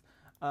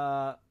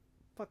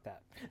 Fuck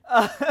that.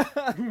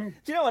 Do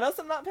you know what else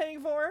I'm not paying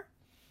for?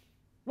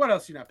 What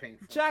else you not paying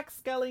for? Jack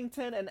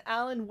Skellington and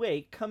Alan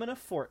Wake coming to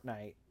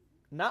Fortnite.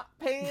 Not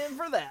paying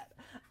for that.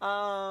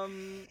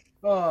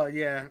 Oh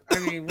yeah. I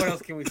mean, what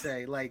else can we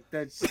say? Like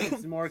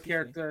it's more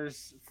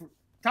characters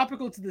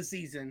topical to the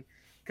season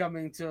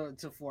coming to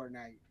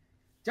Fortnite.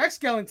 Jack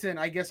Skellington,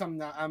 I guess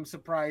I'm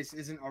surprised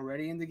isn't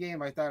already in the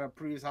game. I thought a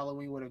previous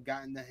Halloween would have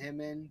gotten him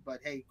in,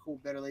 but hey, cool,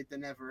 better late than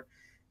never.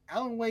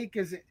 Alan Wake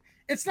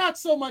it's not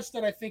so much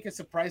that I think it's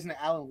surprising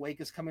that Alan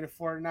Wake is coming to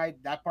Fortnite.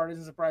 That part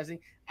isn't surprising.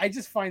 I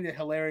just find it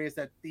hilarious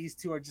that these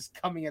two are just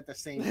coming at the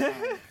same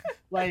time.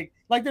 like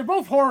they're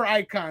both horror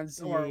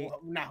icons, or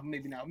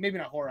maybe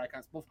not horror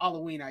icons, both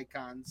Halloween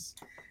icons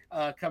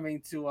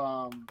coming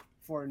to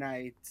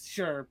Fortnite.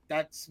 Sure,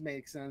 that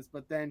makes sense.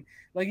 But then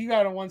like you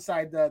got on one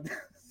side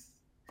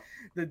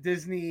the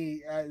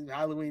Disney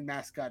Halloween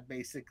mascot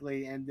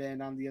basically, and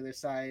then on the other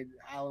side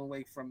Alan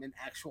Wake from an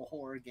actual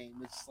horror game.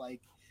 It's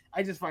like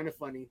I just find it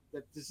funny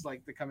that just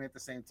like they're coming at the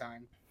same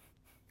time.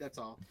 That's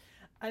all.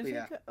 I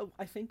think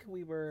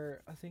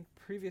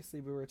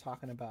previously we were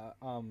talking about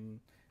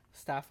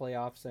staff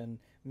layoffs and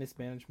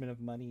mismanagement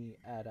of money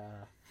at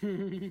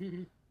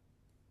Fortnite.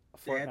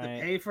 They had to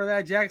pay for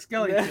that Jack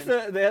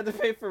Skellington. They had to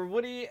pay for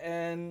Woody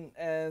and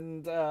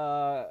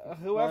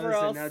whoever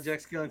else. And now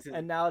Jack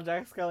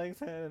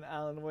Skellington and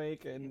Alan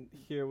Wake, and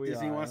here we are.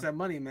 Disney wants that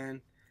money,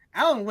 man.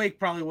 Alan Wake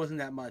probably wasn't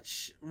that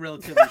much,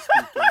 relatively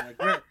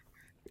speaking.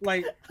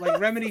 Like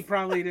Remedy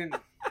probably didn't.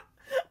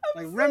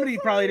 Like Remedy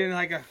probably didn't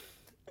like a.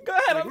 Go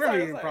ahead. Like I'm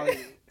Remedy sorry. probably.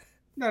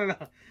 No.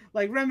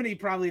 Like Remedy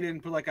probably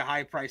didn't put like a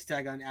high price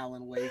tag on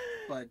Alan Wake,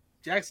 but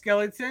Jack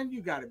Skellington,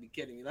 you got to be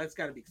kidding me. That's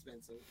got to be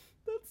expensive.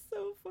 That's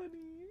so funny.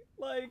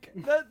 Like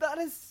that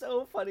is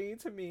so funny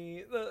to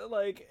me.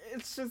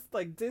 It's just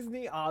like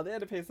Disney. They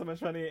had to pay so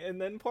much money,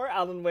 and then poor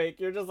Alan Wake.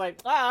 You're just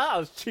like, that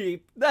was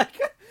cheap. They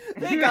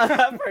got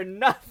that for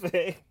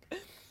nothing.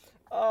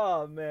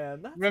 Oh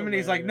man, that's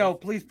Remedy's hilarious. like, no,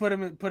 please put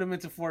him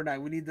into Fortnite.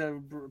 We need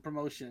the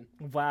promotion.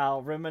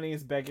 Wow,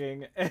 Remedy's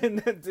begging, and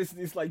then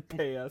Disney's like,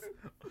 pay us.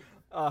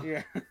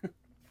 Yeah,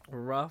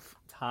 rough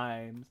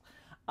times.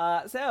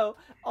 So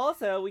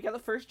also we got the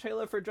first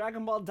trailer for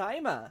Dragon Ball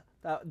Daima.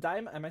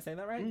 Daima, am I saying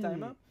that right?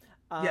 Daima.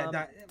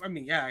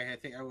 I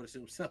think I would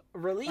assume so.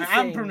 Releasing.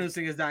 I'm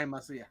pronouncing as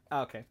Daima, so yeah.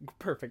 Okay,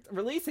 perfect.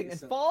 Releasing in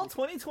fall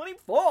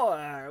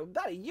 2024,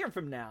 about a year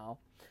from now.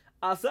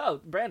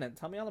 So Brandon,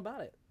 tell me all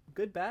about it.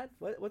 Good, bad?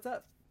 What's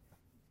up?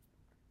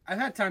 I've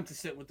had time to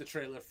sit with the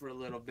trailer for a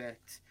little bit.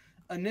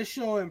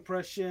 Initial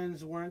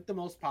impressions weren't the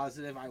most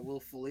positive, I will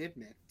fully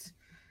admit,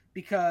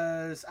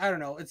 because I don't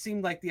know, it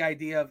seemed like the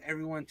idea of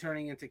everyone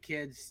turning into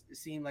kids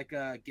seemed like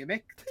a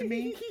gimmick to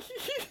me.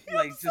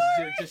 Like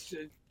just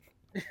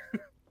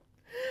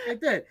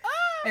it did.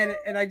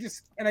 And I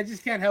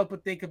just can't help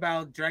but think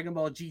about Dragon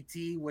Ball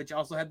GT, which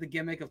also had the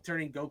gimmick of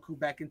turning Goku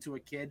back into a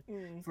kid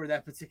for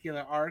that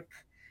particular arc.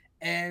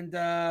 And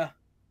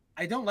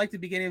I don't like the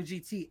beginning of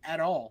GT at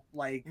all.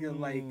 Like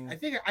I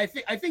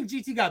think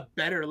GT got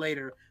better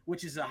later,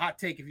 which is a hot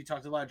take if you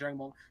talk to a lot of Dragon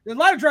Ball. There's a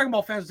lot of Dragon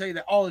Ball fans who tell you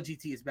that all of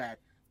GT is bad.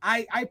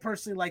 I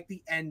personally like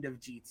the end of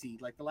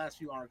GT. Like the last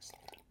few arcs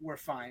were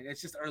fine.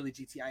 It's just early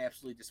GT I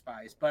absolutely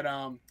despise. But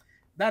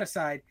that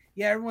aside,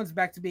 yeah, everyone's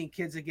back to being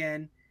kids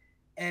again,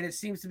 and it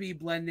seems to be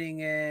blending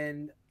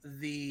in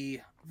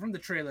from the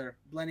trailer,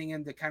 blending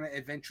in the kind of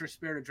adventure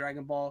spirit of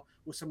Dragon Ball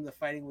with some of the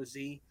fighting with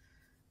Z.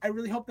 I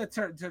really hope that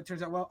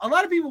turns out well. A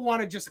lot of people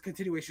wanted just a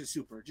continuation of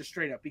Super, just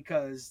straight up,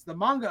 because the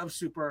manga of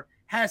Super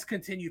has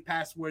continued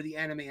past where the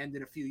anime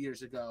ended a few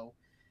years ago.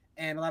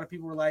 And a lot of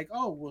people were like,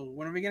 oh, well,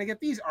 when are we going to get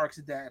these arcs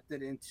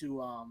adapted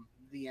into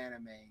the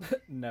anime?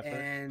 Never.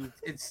 And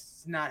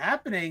it's not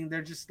happening.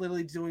 They're just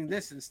literally doing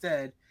this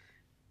instead.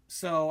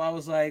 So I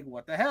was like,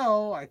 what the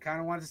hell? I kind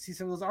of wanted to see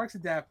some of those arcs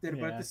adapted.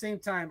 Yeah. But at the same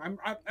time,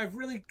 I've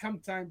really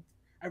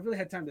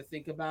had time to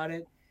think about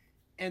it.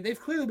 And they've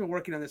clearly been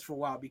working on this for a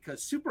while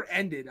because Super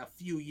ended a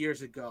few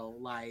years ago.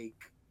 Like,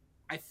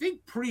 I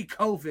think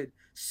pre-COVID,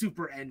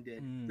 Super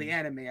ended. The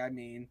anime, I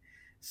mean.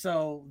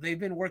 So they've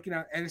been working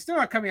on, and it's still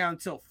not coming out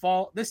until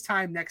fall, this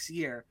time next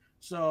year.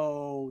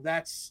 So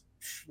that's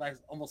like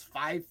almost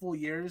 5 full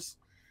years.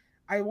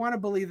 I want to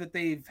believe that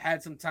they've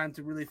had some time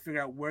to really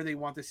figure out where they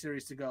want the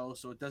series to go,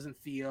 so it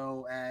doesn't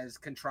feel as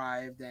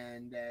contrived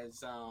and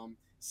as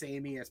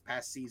samey as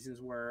past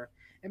seasons were.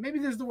 And maybe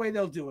there's the way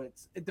they'll do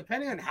it.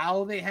 Depending on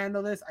how they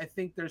handle this, I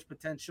think there's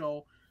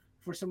potential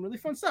for some really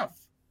fun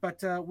stuff.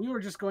 But we were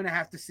just going to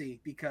have to see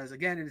because,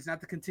 again, it is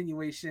not the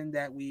continuation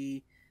that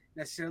we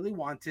necessarily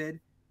wanted,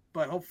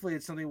 but hopefully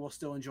it's something we'll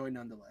still enjoy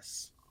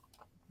nonetheless.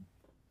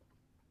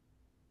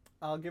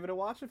 I'll give it a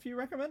watch if you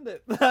recommend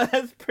it.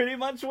 That's pretty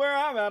much where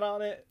I'm at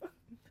on it.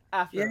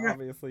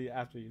 Obviously,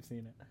 after you've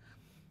seen it.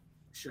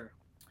 Sure.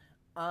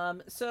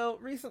 So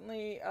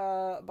recently,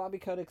 Bobby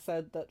Kotick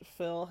said that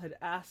Phil Spencer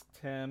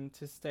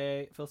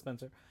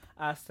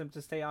asked him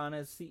to stay on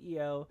as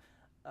CEO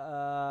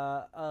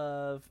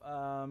of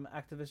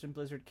Activision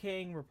Blizzard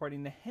King,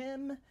 reporting to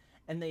him,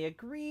 and they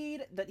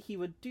agreed that he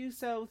would do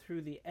so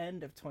through the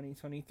end of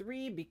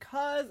 2023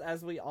 because,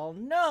 as we all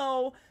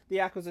know, the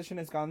acquisition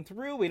has gone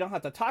through. We don't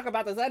have to talk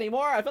about this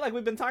anymore. I feel like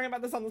we've been talking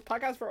about this on this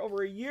podcast for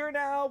over a year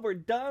now. We're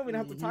done. We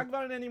don't have to talk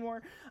about it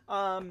anymore.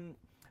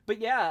 But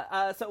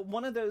yeah, so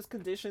one of those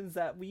conditions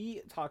that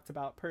we talked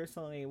about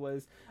personally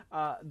was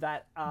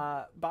that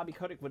Bobby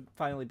Kotick would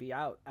finally be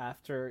out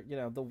after,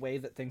 the way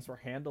that things were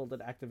handled at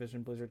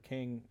Activision Blizzard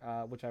King,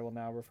 which I will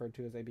now refer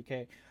to as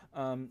ABK.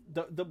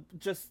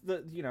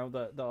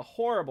 The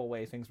horrible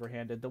way things were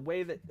handled, the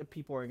way that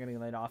people were getting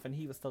laid off, and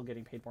he was still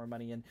getting paid more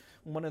money. And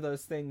one of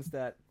those things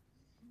that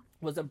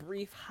was a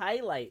brief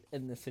highlight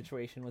in this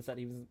situation was that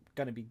he was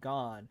going to be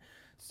gone.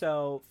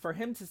 So for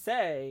him to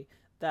say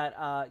that,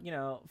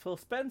 Phil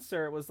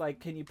Spencer was like,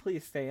 can you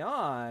please stay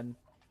on?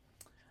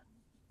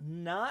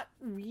 Not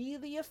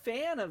really a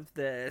fan of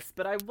this,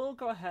 but I will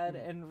go ahead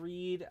and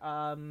read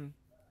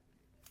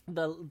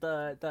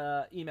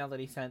the email that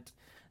he sent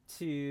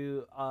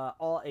to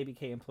all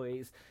ABK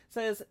employees. It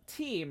says,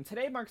 "Team,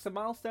 today marks a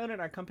milestone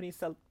in our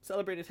company's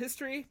celebrated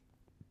history.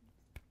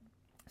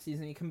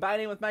 Season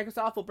combining with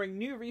Microsoft will bring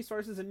new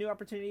resources and new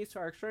opportunities to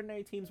our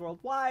extraordinary teams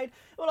worldwide.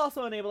 It will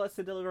also enable us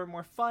to deliver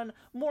more fun,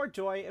 more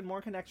joy, and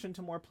more connection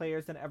to more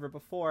players than ever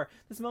before.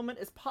 This moment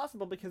is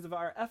possible because of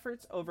our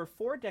efforts over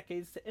 4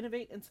 decades to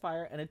innovate,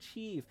 inspire, and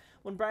achieve.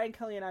 When Brian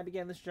Kelly and I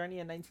began this journey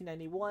in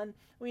 1991,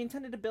 we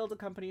intended to build a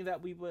company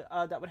that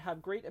would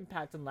have great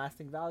impact and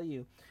lasting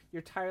value.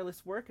 Your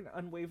tireless work and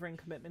unwavering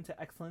commitment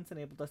to excellence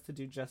enabled us to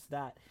do just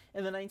that.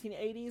 In the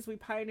 1980s, we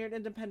pioneered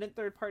independent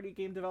third-party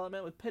game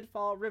development with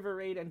Pitfall, River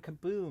Raid, and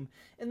Kaboom.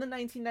 In the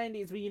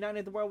 1990s, we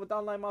united the world with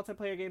online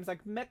multiplayer games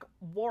like Mech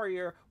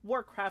Warrior,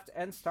 Warcraft,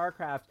 and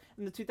StarCraft.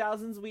 In the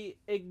 2000s, we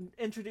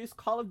introduced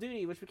Call of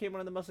Duty, which became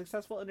one of the most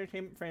successful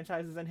entertainment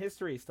franchises in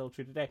history, still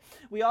true today.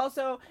 We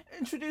also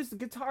introduced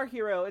Guitar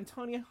Hero and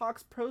Tony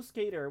Hawk's Pro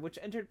Skater, which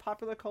entered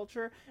popular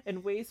culture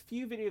in ways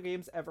few video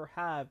games ever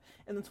have.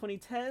 In the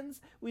 2010s,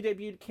 we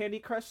debuted Candy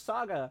Crush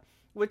Saga,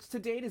 which to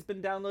date has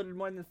been downloaded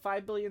more than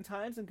 5 billion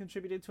times and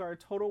contributed to our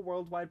total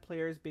worldwide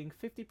players being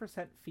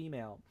 50%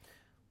 female.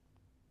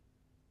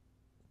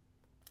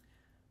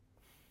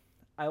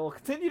 I will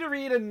continue to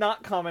read and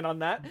not comment on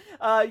that.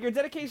 Your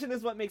dedication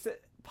is what makes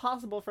it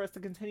possible for us to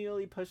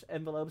continually push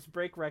envelopes,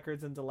 break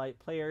records, and delight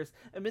players.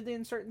 Amid the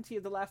uncertainty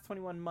of the last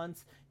 21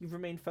 months, you've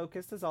remained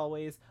focused, as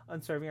always,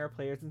 on serving our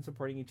players and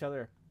supporting each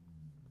other.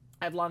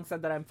 I've long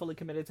said that I'm fully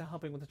committed to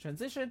helping with the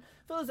transition.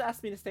 Phil has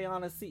asked me to stay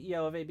on as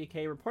CEO of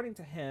ABK, reporting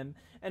to him,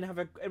 and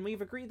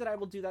we've agreed that I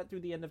will do that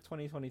through the end of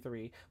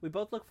 2023. We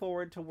both look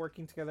forward to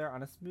working together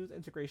on a smooth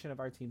integration of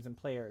our teams and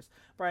players.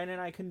 Brian and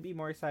I couldn't be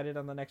more excited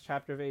on the next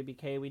chapter of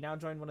ABK. We now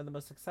join one of the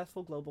most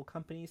successful global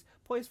companies,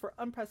 poised for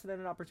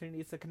unprecedented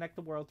opportunities to connect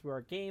the world through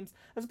our games.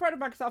 As a part of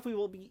Microsoft, we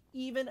will be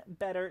even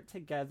better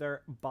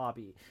together,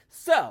 Bobby.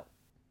 So,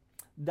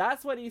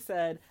 that's what he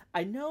said.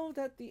 I know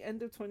that the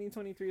end of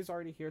 2023 is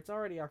already here. It's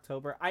already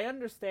October. I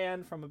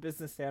understand from a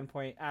business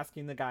standpoint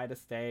asking the guy to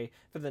stay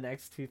for the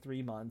next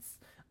 2-3 months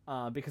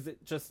because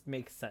it just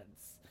makes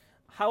sense.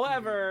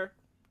 However,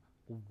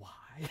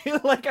 why?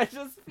 Like, I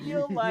just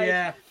feel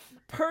like,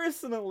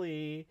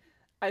 personally,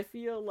 I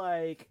feel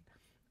like,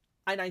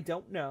 and I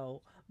don't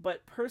know,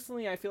 but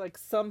personally, I feel like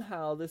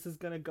somehow this is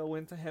going to go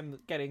into him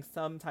getting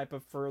some type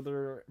of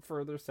further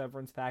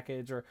severance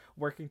package or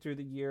working through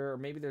the year, or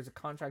maybe there's a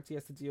contract he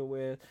has to deal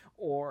with,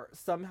 or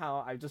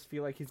somehow I just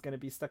feel like he's going to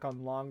be stuck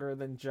on longer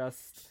than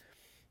just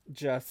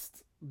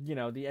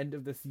the end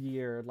of this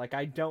year. Like,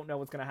 I don't know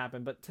what's going to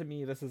happen, but to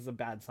me, this is a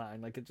bad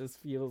sign. Like, it just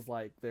feels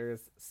like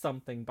there's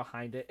something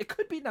behind it. It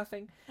could be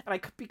nothing, and I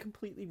could be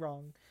completely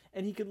wrong.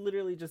 And he could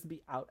literally just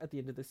be out at the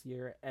end of this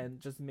year and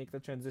just make the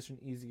transition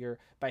easier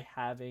by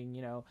having,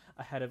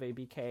 a head of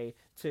ABK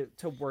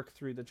to work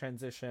through the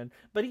transition.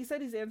 But he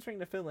said he's answering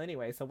to Phil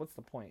anyway, so what's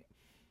the point?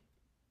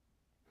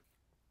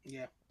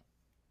 Yeah.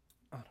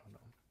 I don't know.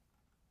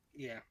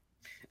 Yeah.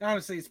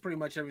 Honestly, it's pretty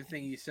much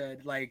everything you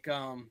said. Like,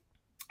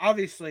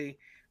 obviously,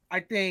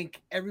 I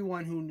think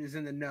everyone who is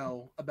in the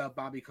know about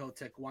Bobby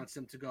Kotick wants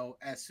him to go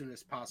as soon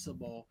as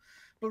possible.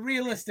 But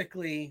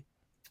realistically,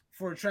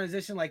 for a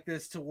transition like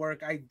this to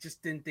work, I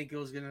just didn't think it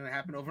was going to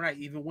happen overnight,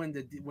 even when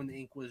the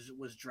ink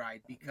was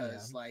dried,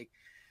 because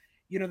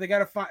they got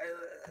to find,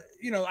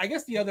 I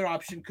guess the other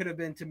option could have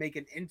been to make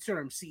an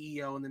interim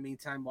CEO in the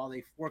meantime while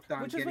they worked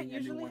on getting a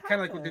new one,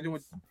 kind of like what they're doing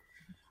with.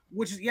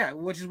 Which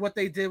is what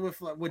they did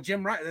with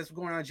Jim Ryan. That's what's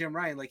going on with Jim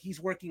Ryan. Like, he's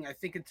working, I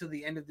think, until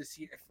the end of this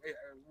year.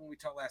 When we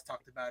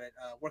talked about it,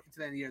 working to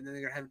the end of the year, and then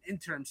they're gonna have an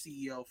interim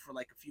CEO for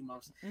like a few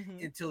months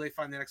until they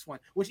find the next one.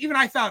 Which even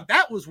I thought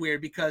that was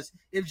weird, because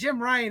if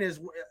Jim Ryan is,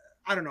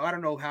 I don't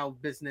know how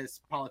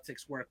business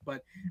politics work,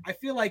 but I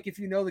feel like if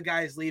the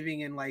guy is leaving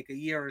in like a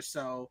year or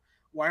so,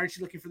 why aren't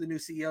you looking for the new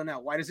CEO now?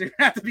 Why does there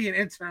have to be an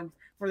interim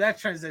for that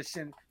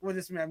transition with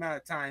this amount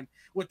of time?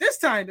 With this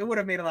time, it would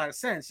have made a lot of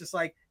sense. Just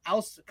like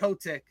oust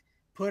Kotick,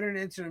 put an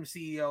interim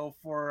CEO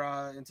for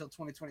until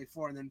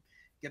 2024, and then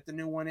get the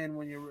new one in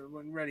when you're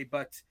ready.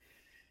 But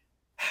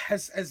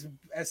as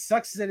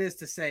sucks as it is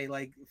to say,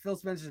 like, Phil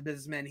Spencer's a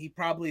businessman, he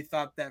probably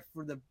thought that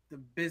for the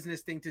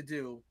business thing to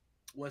do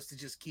was to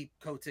just keep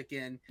Kotick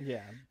in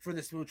for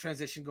the smooth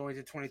transition going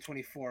to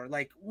 2024.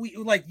 Like,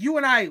 you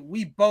and I,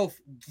 we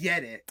both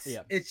get it.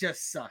 Yeah. It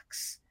just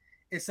sucks.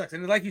 It sucks.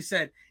 And like you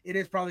said, it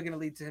is probably going to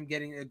lead to him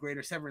getting a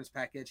greater severance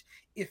package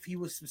if he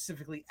was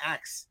specifically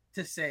asked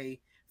to say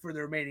for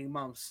the remaining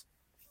months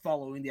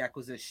following the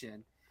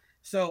acquisition.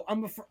 So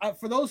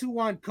for those who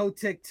want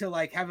Kotick to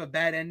like have a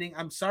bad ending,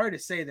 I'm sorry to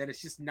say that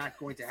it's just not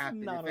going to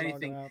happen. If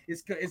anything,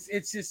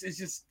 it's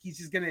just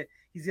he's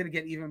gonna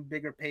get even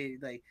bigger pay.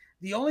 Like,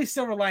 the only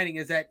silver lining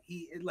is that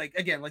he, like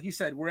you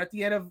said, we're at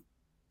the end of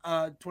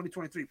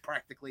 2023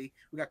 practically.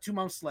 We got 2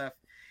 months left.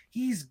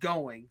 He's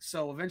going,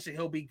 so eventually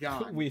he'll be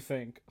gone. We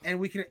think, and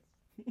we can.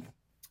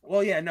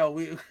 Well, yeah, no,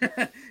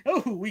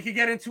 we could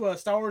get into a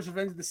Star Wars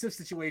Revenge of the Sith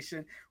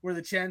situation where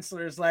the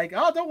Chancellor is like,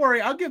 "Oh, don't worry,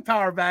 I'll give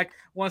power back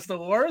once the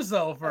war is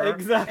over."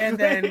 Exactly. And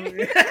then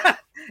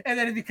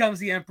it becomes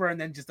the Emperor, and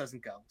then just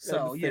doesn't go.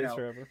 So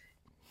forever.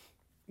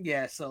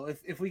 Yeah. So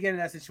if we get in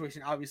that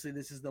situation, obviously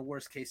this is the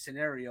worst case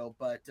scenario.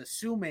 But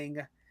assuming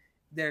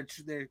they're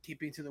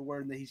keeping to the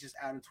word and that he's just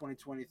out in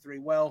 2023,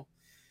 well,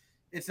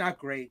 it's not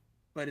great,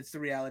 but it's the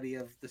reality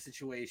of the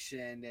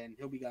situation, and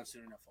he'll be gone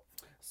soon enough.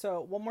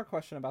 So one more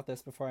question about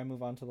this before I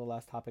move on to the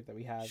last topic that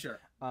we had. Sure.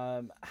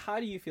 How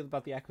do you feel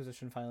about the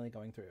acquisition finally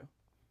going through?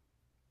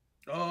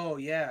 Oh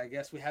yeah, I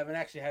guess we haven't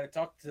actually had a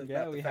talk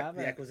about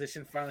the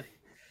acquisition finally.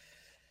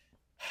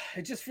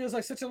 It just feels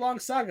like such a long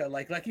saga.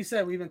 Like you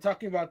said, we've been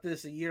talking about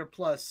this a year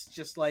plus.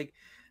 Just like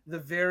the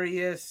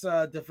various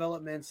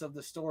developments of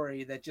the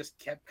story that just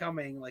kept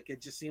coming. Like,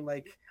 it just seemed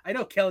like, I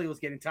know Kelly was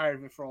getting tired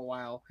of it for a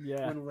while.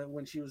 Yeah.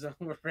 When she was a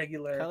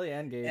regular. Kelly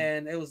and Gabe.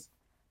 And it was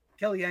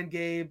Kelly and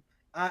Gabe.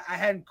 I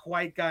hadn't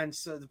quite gotten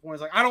to the point.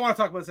 It's like, I don't want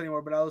to talk about this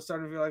anymore, but I was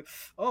starting to feel like,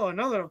 oh,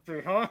 another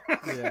update, huh?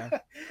 Yeah.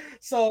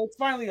 So it's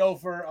finally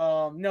over.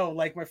 No,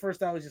 like, my first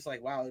thought was just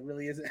like, wow, it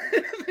really is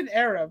an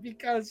era,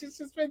 because it's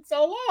just been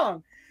so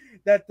long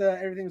that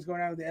everything was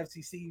going on with the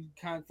FCC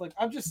conflict.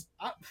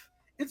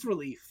 It's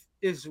relief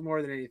is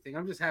more than anything.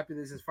 I'm just happy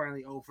this is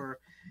finally over.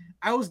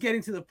 I was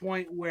getting to the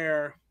point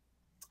where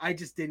I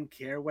just didn't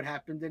care what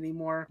happened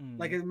anymore.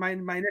 Like, my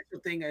initial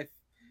thing,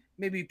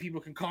 maybe people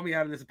can call me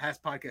out on this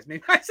past podcast.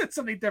 Maybe I said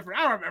something different.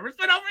 I don't remember. It's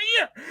been over a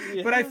year.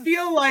 Yeah. But I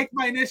feel like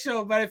my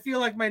initial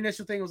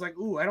thing was like,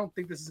 ooh, I don't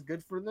think this is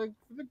good for the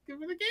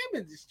game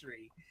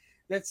industry.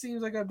 That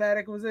seems like a bad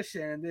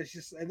acquisition. And then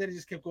it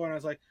just kept going. I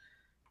was like,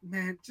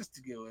 man, just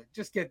to do it.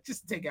 Just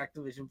take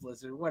Activision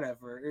Blizzard,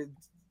 whatever.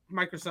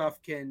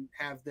 Microsoft can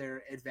have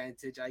their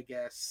advantage, I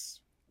guess.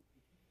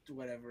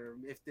 Whatever.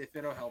 If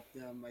it'll help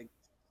them, like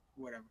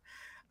whatever.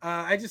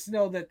 I just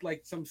know that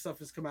like some stuff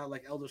has come out,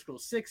 like Elder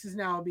Scrolls 6 is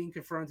now being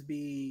confirmed to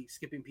be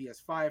skipping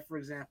PS5, for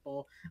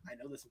example. I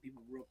know that some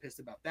people were real pissed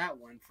about that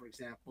one, for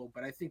example,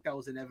 but I think that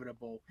was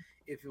inevitable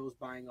if it was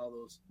buying all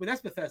those. But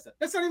that's Bethesda.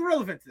 That's not even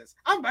relevant to this.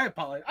 I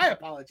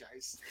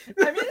apologize.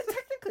 I mean,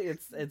 technically,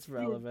 it's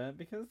relevant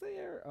because they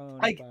are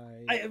owned by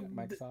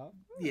Microsoft.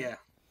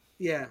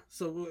 Yeah.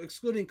 So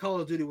excluding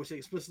Call of Duty, which they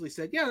explicitly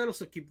said, yeah,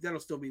 that'll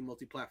still be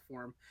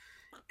multi-platform.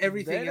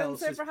 Everything else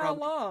say for how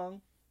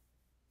long.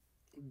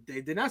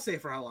 They did not say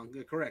for how long.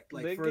 Correct.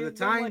 Like they for the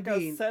time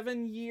being, a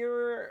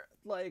 7-year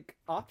like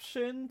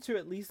option to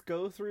at least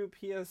go through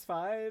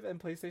PS5, and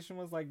PlayStation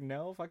was like,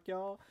 no, fuck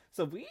y'all.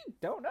 So we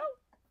don't know.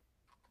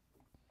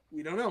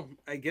 We don't know.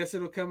 I guess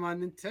it'll come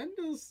on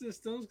Nintendo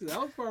systems because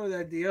that was part of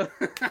that deal.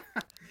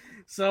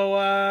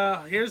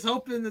 So here's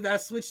hoping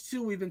that Switch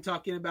 2 we've been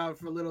talking about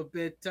for a little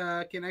bit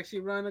can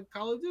actually run a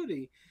Call of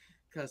Duty,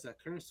 because the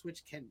current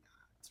Switch cannot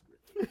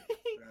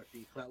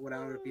really,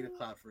 without it being a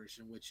cloud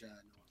version, which no one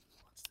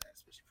wants that,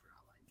 especially for an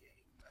online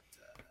game. But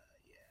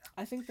yeah,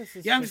 I think this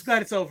is. Yeah, I'm just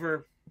glad it's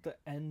over. The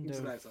end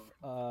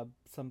of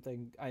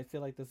something. I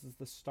feel like this is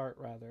the start,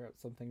 rather, of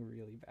something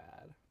really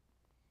bad.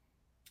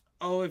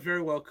 Oh, it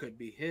very well could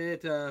be.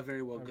 It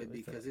very well could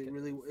be, because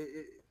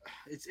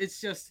it's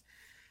just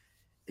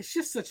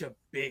such a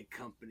big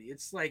company.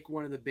 It's like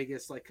one of the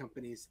biggest like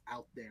companies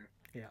out there.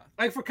 Yeah.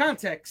 Like for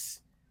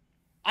context,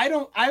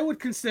 I would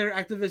consider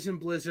Activision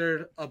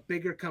Blizzard a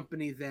bigger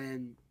company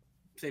than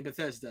say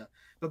Bethesda.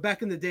 But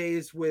back in the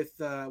days with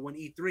when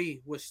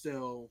E3 was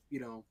still,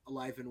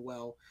 alive and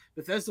well,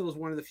 Bethesda was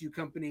one of the few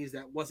companies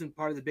that wasn't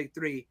part of the big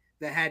three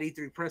that had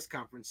E3 press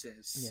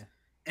conferences. Yeah.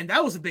 And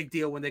that was a big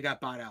deal when they got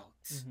bought out.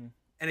 Mm-hmm.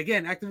 And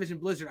again, Activision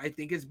Blizzard, I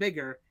think, is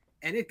bigger,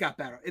 and it got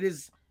bought out. It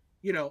is,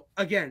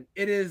 again,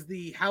 it is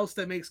the house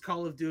that makes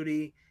Call of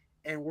Duty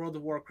and World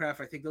of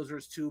Warcraft. I think those are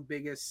its two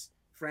biggest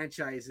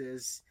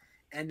franchises.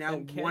 And now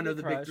one of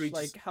the big three.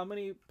 Like, how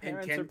many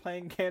parents are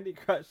playing Candy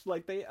Crush?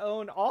 Like, they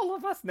own all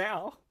of us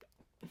now.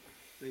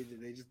 They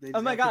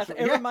oh my gosh,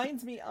 it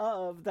reminds me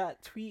of that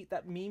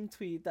meme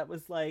tweet that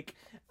was like,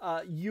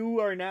 you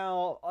are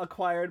now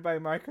acquired by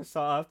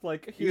Microsoft,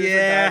 like, here's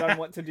a guide on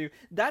what to do.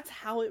 That's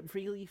how it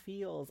really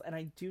feels, and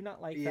I do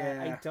not like that.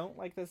 I don't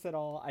like this at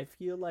all. I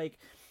feel like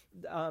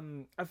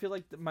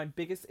my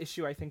biggest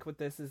issue, I think, with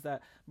this is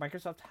that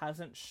Microsoft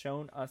hasn't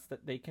shown us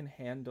that they can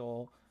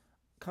handle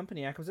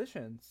company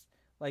acquisitions.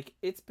 Like,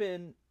 it's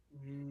been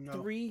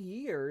 3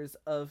 years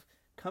of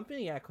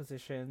company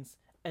acquisitions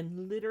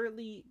and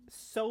literally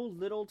so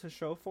little to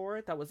show for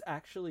it that was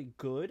actually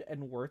good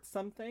and worth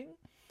something.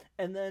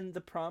 And then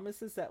the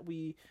promises that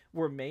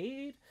were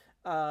made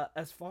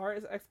as far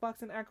as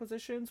Xbox and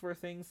acquisitions were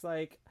things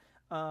like,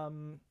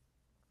 God,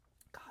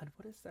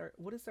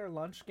 what is their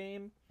launch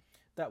game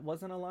that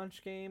wasn't a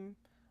launch game?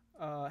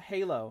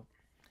 Halo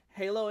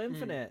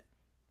Infinite.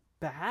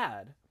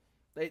 Bad.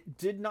 It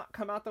did not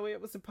come out the way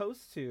it was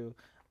supposed to.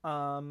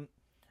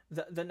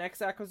 The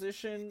next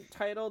acquisition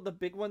title, the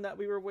big one that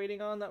we were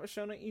waiting on that was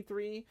shown at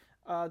E3,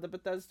 the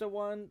Bethesda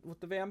one with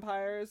the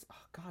vampires. Oh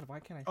God, why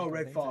can't I think of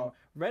Redfall.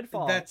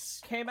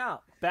 Redfall came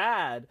out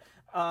bad.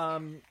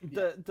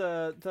 The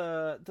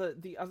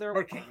other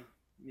Arcane.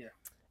 Yeah.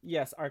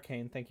 Yes,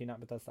 Arcane. Thank you, not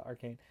Bethesda.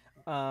 Arcane.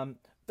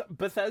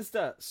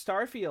 Bethesda,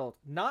 Starfield,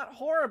 not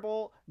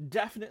horrible,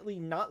 definitely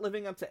not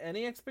living up to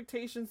any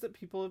expectations that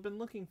people have been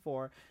looking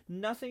for.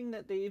 Nothing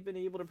that they've been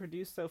able to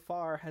produce so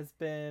far has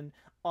been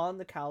on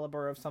the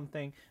caliber of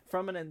something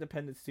from an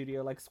independent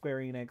studio like Square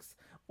Enix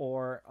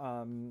or,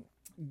 I'm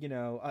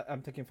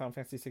thinking Final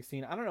Fantasy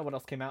 16. I don't know what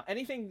else came out.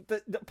 Anything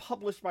that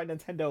published by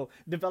Nintendo,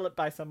 developed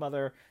by some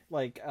other,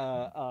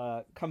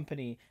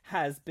 company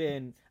has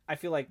been, I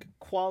feel like,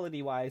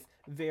 quality-wise,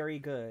 very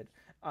good.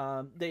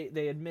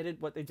 They admitted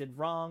what they did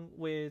wrong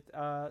with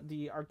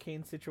the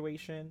Arcane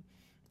situation.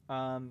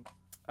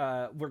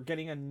 We're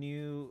getting a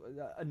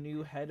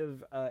new head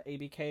of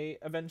ABK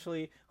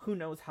eventually. Who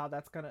knows how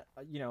that's gonna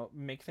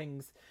make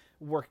things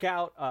work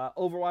out.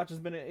 Overwatch has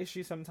been an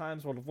issue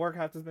sometimes. World of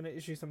Warcraft has been an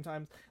issue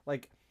sometimes.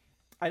 Like,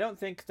 I don't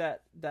think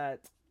that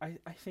I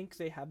think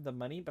they have the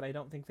money, but I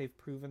don't think they've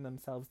proven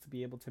themselves to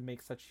be able to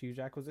make such huge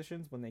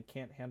acquisitions when they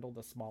can't handle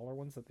the smaller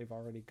ones that they've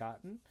already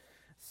gotten.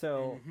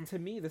 So to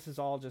me, this is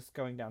all just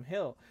going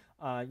downhill.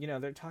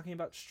 They're talking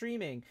about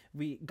streaming.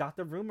 We got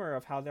the rumor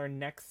of how their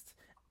next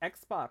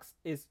Xbox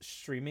is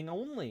streaming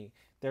only.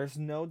 There's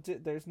no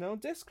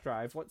disk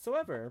drive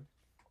whatsoever.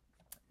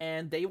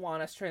 And they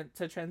want us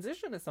to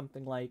transition to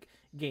something like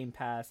Game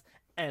Pass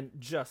and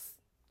just,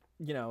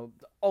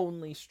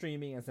 only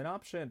streaming as an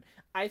option.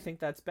 I think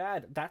that's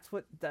bad. That's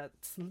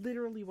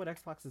literally what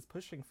Xbox is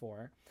pushing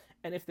for.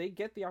 And if they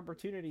get the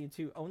opportunity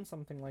to own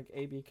something like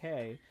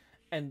ABK,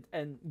 and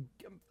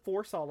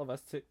force all of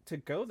us to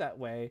go that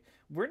way,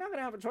 we're not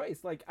gonna have a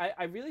choice. Like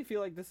I really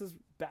feel like this is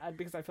bad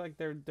because I feel like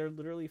they're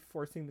literally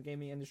forcing the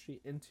gaming industry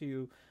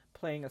into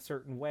playing a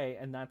certain way,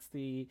 and that's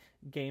the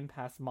Game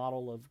Pass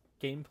model of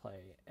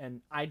gameplay.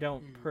 And I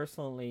don't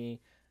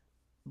personally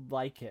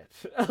like it.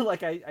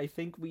 Like I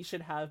think we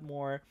should have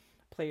more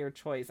player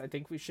choice. I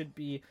think we should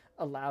be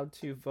allowed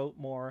to vote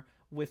more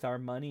with our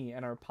money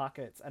and our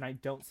pockets, and I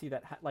don't see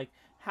that. Like,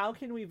 how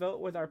can we vote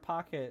with our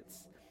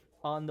pockets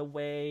on the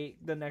way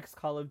the next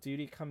Call of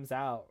Duty comes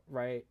out,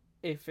 right?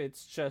 If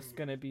it's just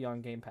gonna be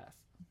on Game Pass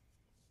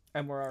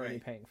and we're already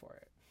paying for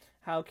it.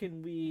 How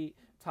can we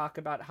talk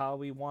about how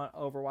we want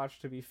Overwatch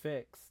to be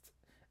fixed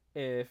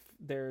if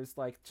there's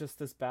like just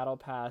this battle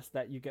pass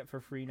that you get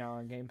for free now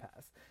on Game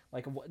Pass?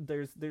 Like,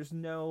 there's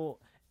no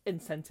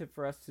incentive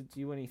for us to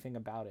do anything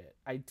about it.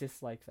 I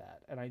dislike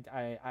that,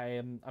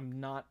 and I'm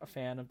not a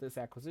fan of this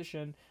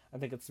acquisition. I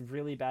think it's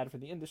really bad for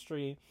the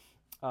industry.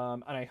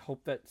 And I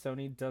hope that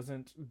Sony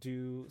doesn't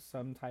do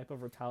some type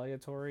of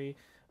retaliatory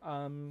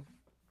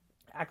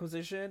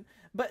acquisition.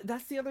 But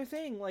that's the other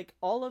thing. Like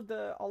all of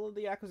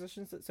the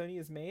acquisitions that Sony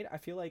has made, I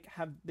feel like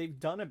they've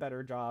done a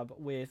better job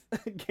with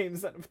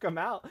games that have come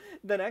out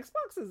than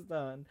Xbox has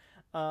done.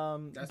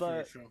 That's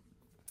very true.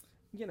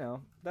 You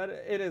know, that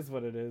it is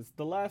what it is.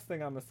 The last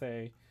thing I'm gonna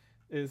say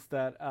is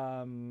that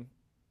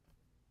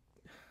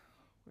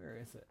where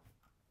is it?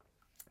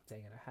 Dang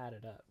it, I had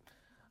it up.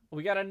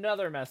 We got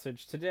another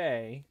message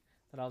today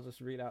that I'll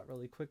just read out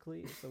really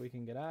quickly so we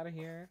can get out of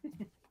here.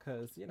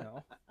 Because, you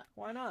know,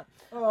 why not?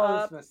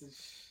 This message.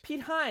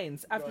 Pete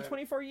Hines, after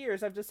 24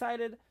 years, I've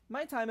decided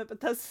my time at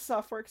Bethesda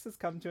Softworks has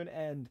come to an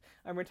end.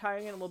 I'm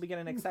retiring and will begin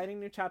an exciting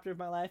new chapter of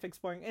my life,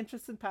 exploring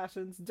interests and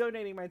passions,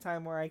 donating my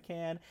time where I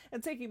can,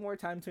 and taking more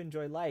time to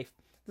enjoy life.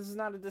 This is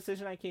not a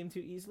decision I came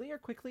to easily or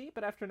quickly,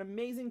 but after an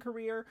amazing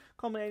career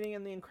culminating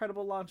in the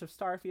incredible launch of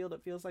Starfield,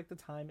 it feels like the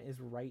time is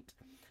right.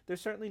 This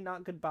is certainly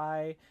not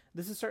goodbye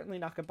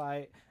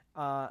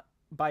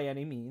by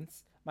any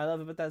means. My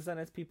love of Bethesda and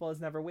its people has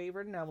never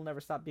wavered, and I will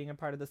never stop being a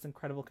part of this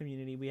incredible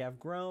community we have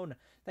grown.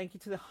 Thank you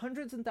to the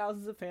hundreds and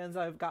thousands of fans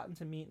I've gotten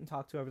to meet and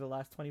talk to over the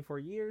last 24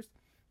 years.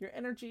 Your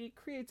energy,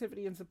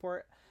 creativity, and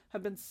support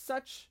have been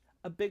such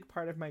a big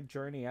part of my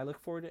journey. I look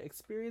forward to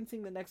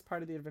experiencing the next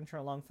part of the adventure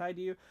alongside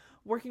you.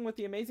 Working with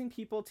the amazing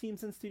people,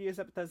 teams, and studios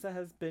at Bethesda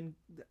has been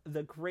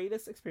the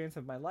greatest experience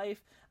of my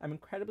life. I'm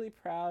incredibly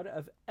proud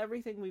of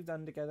everything we've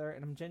done together,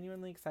 and I'm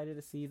genuinely excited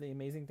to see the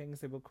amazing things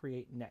they will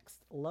create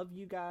next. Love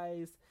you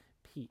guys,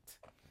 Pete.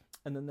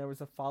 And then there was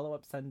a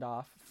follow-up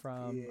send-off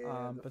from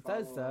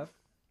Bethesda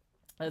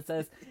that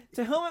says,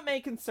 to whom it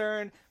may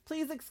concern,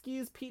 please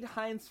excuse Pete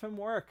Hines from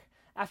work.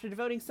 After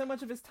devoting so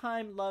much of his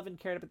time, love, and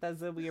care to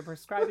Bethesda, we are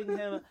prescribing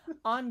him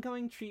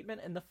ongoing treatment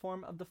in the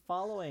form of the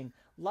following.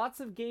 Lots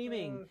of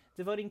gaming,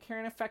 devoting care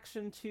and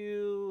affection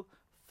to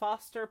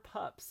foster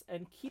pups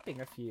and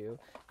keeping a few,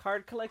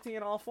 card collecting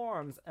in all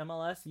forms,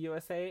 MLS,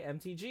 USA,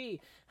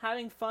 MTG,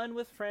 having fun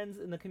with friends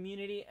in the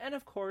community, and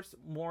of course,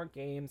 more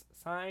games.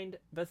 Signed,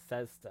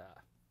 Bethesda.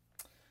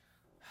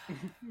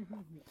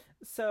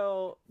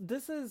 So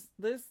this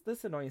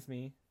annoys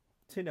me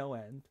to no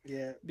end.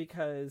 Yeah.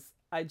 Because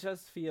I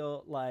just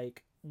feel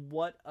like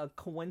what a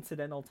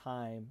coincidental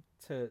time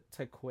to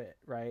quit,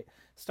 right?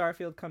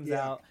 Starfield comes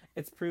out,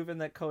 it's proven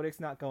that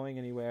Codic's not going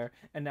anywhere,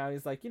 and now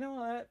he's like, you know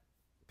what?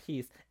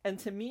 Peace. And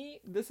to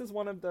me, this is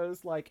one of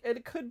those, like,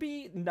 it could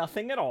be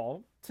nothing at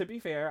all. To be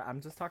fair,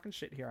 I'm just talking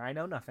shit here. I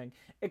know nothing.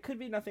 It could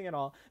be nothing at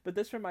all, but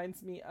this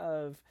reminds me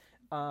of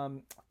I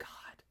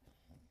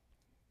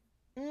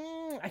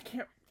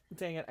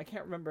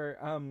can't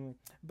remember.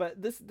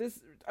 But this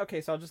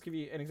okay, so I'll just give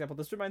you an example.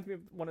 This reminds me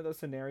of one of those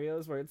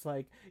scenarios where it's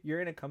like you're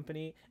in a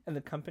company and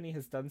the company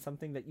has done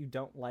something that you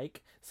don't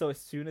like. So as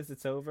soon as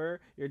it's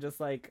over, you're just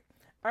like,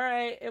 all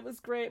right, it was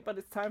great, but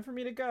it's time for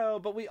me to go.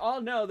 But we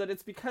all know that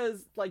it's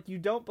because like you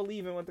don't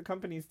believe in what the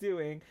company's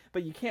doing,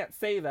 but you can't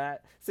say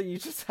that. So you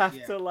just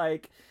have to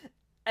like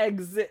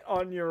exit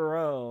on your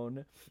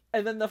own.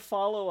 And then the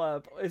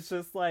follow-up is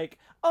just like,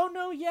 oh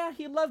no, yeah,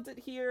 he loved it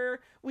here,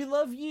 we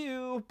love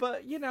you,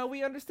 but you know,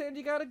 we understand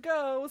you gotta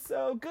go,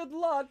 so good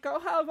luck, go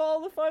have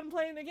all the fun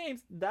playing the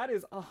games. That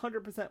is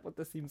 100% what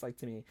this seems like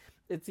to me.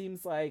 It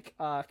seems like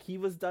he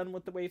was done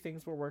with the way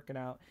things were working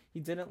out. He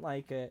didn't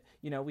like it.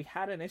 You know, we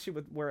had an issue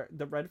with where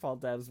the Redfall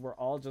devs were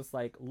all just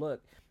like,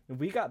 look,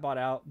 we got bought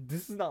out.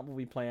 This is not what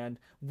we planned.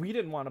 We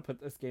didn't want to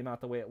put this game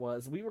out the way it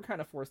was. We were kind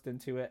of forced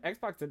into it.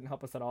 Xbox didn't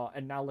help us at all.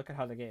 And now look at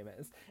how the game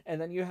is. And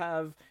then you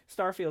have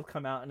Starfield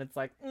come out and it's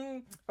like,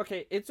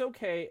 okay, it's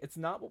okay. It's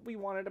not what we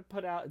wanted to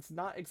put out. It's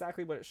not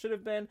exactly what it should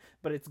have been,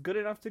 but it's good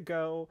enough to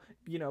go.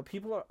 You know,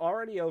 people are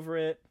already over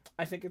it.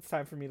 I think it's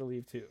time for me to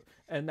leave too.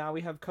 And now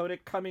we have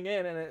Codic coming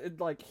in and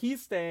like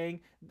he's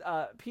staying.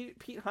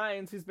 Pete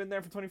Hines, who's been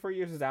there for 24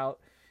 years, is out.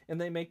 And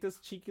they make this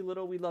cheeky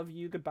little "we love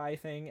you" goodbye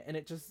thing, and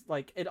it just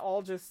like it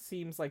all just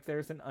seems like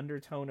there's an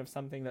undertone of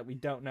something that we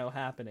don't know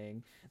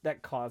happening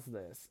that caused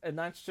this, and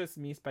that's just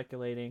me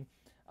speculating.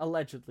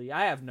 Allegedly.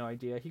 I have no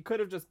idea. He could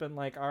have just been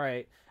like, all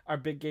right, our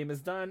big game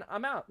is done.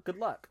 I'm out. Good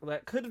luck.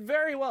 That could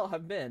very well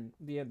have been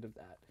the end of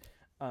that.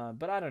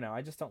 But I don't know.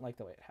 I just don't like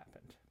the way it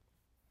happened.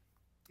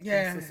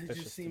 Yeah, it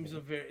just seems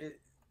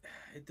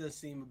it does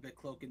seem a bit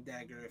cloak and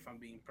dagger, if I'm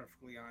being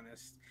perfectly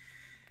honest.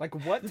 Like,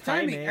 what the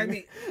timing? I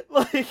mean,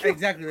 like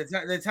exactly.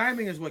 The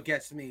timing is what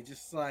gets me.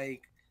 Just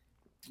like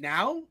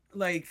now,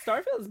 like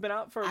Starfield's been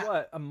out for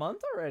what, a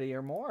month already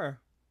or more?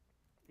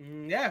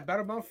 Yeah,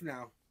 about a month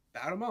now.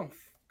 About a month,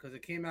 because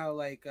it came out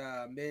like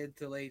mid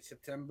to late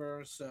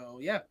September. So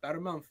yeah, about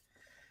a month.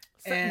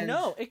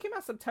 No, it came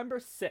out September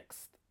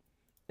 6th.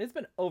 It's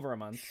been over a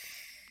month.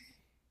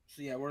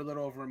 So yeah, we're a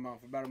little over a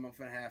month, about a month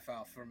and a half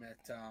out from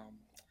it.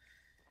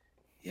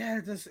 Yeah,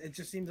 it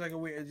just seems like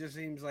it just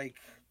seems like,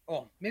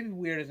 oh, maybe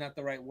weird is not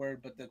the right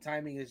word, but the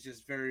timing is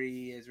just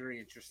very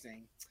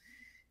interesting.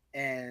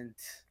 And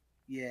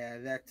yeah,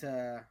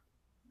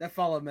 that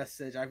follow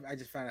message, I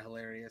just found it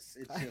hilarious.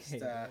 It's just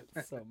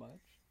it so much.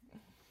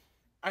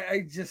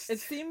 It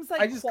seems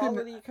like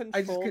quality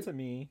control to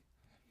me.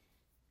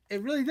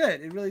 It really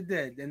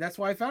did, and that's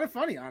why I found it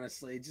funny.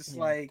 Honestly, just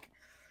like,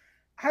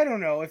 I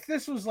don't know if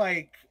this was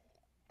like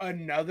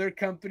another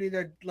company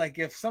that, like,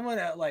 if someone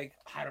at, like,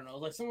 I don't know,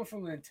 like someone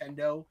from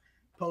Nintendo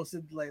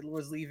posted, like,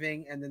 was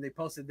leaving, and then they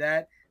posted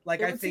that,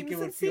 like, I think it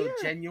would feel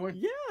genuine.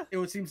 Yeah, it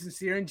would seem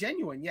sincere and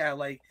genuine. Yeah,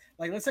 like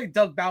let's say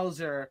Doug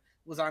Bowser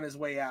was on his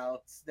way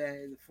out,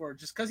 then for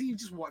just because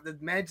the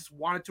man just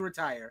wanted to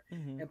retire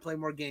and play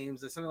more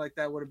games, or something like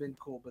that would have been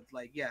cool. But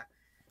like, yeah,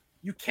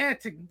 you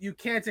can't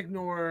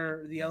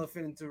ignore the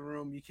elephant in the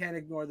room. You can't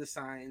ignore the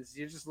signs.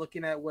 You're just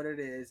looking at what it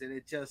is, and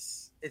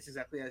it's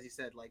exactly as you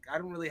said. Like, I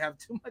don't really have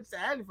too much to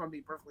add, if I'm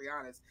being perfectly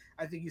honest.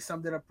 I think you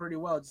summed it up pretty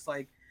well. Just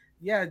like,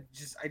 yeah,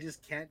 I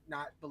just can't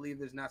not believe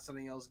there's not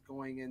something else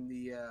going in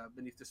the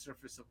beneath the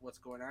surface of what's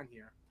going on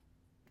here.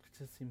 It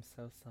just seems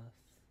so sus.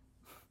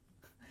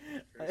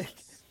 Like,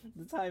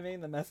 the timing,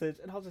 the message,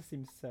 it all just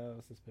seems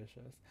so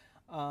suspicious.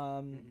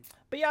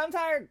 But yeah, I'm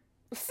tired.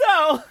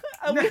 So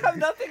we have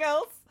nothing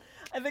else.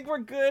 I think we're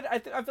good. I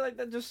feel like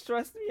that just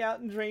stressed me out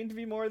and drained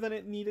me more than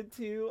it needed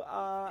to.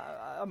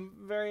 I'm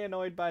very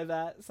annoyed by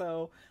that.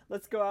 So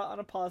let's go out on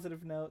a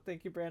positive note.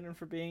 Thank you, Brandon,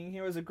 for being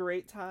here. It was a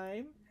great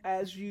time,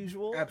 as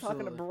usual.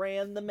 Absolutely. Talking to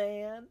Brand the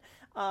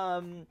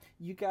man.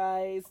 You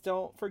guys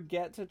don't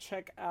forget to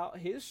check out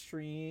his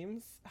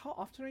streams. How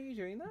often are you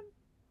doing them?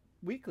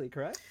 Weekly,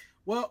 correct?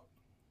 Well,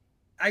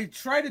 I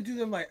try to do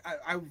them like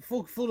I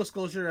full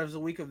disclosure, as a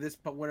week of this,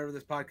 but whenever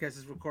this podcast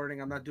is recording,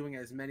 I'm not doing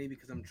as many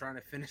because I'm trying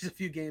to finish a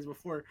few games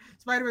before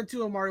Spider-Man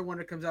 2 and Mario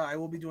Wonder comes out. I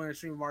will be doing a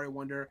stream of Mario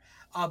Wonder,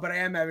 but I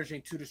am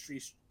averaging 2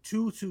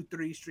 to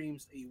 3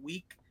 streams a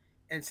week.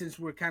 And since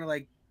we're kind of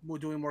like we're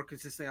doing more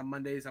consistently on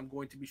Mondays, I'm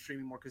going to be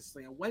streaming more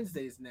consistently on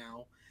Wednesdays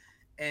now.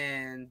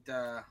 And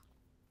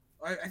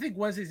I think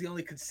Wednesday is the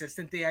only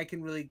consistent day I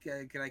can really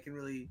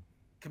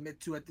commit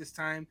to at this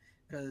time,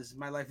 because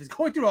my life is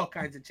going through all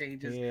kinds of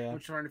changes. Yeah. I'm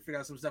trying to figure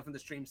out some stuff on the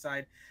stream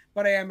side,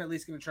 but I am at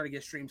least going to try to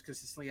get streams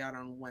consistently out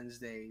on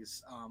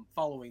Wednesdays,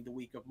 following the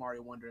week of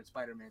Mario Wonder and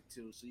Spider-Man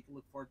 2. So you can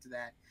look forward to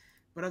that.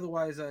 But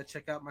otherwise,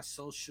 check out my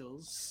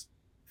socials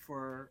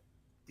for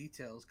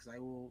details, because I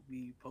will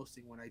be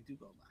posting when I do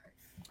go live.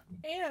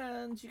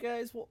 And you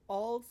guys will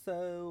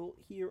also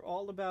hear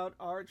all about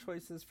our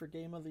choices for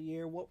Game of the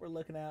Year, what we're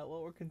looking at,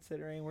 what we're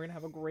considering. We're going to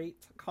have a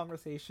great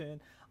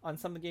conversation on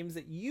some of the games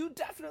that you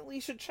definitely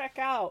should check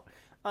out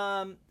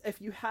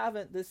if you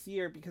haven't this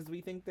year, because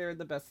we think they're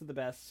the best of the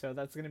best. So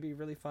that's going to be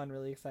really fun,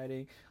 really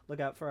exciting. Look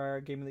out for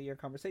our Game of the Year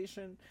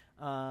conversation.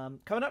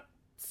 Coming up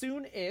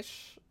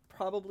soon-ish,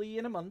 probably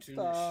in a month.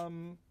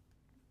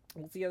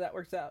 We'll see how that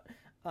works out.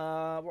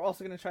 We're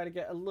also going to try to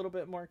get a little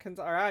bit more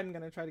I'm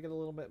going to try to get a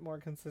little bit more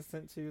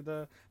consistent to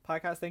the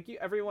podcast. Thank you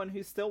everyone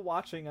who's still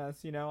watching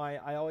us. You know,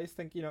 I always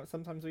think, you know,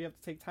 sometimes we have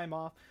to take time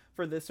off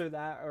for this or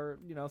that, or,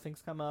 you know,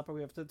 things come up or we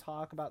have to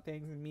talk about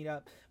things and meet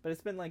up, but it's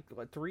been like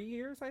 3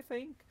 years, I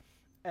think.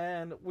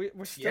 And we're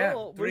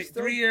still,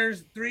 three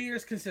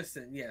years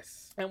consistent.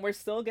 Yes. And we're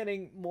still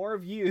getting more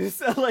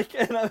views. Like,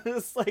 and I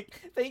was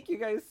like, thank you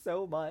guys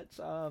so much.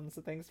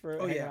 So thanks for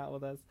hanging out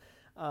with us.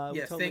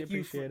 Yes. Totally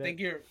appreciate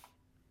it.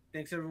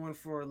 Thanks everyone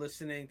for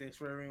listening. Thanks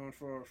for everyone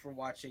for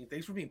watching.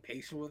 Thanks for being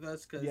patient with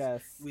us,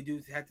 because we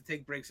do have to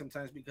take breaks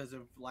sometimes because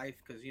of life.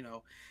 Because, you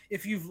know,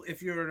 if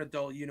you're an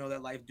adult, you know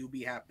that life do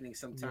be happening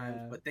sometimes.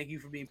 Yeah. But thank you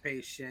for being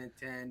patient.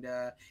 And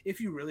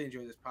if you really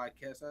enjoy this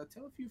podcast,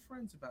 tell a few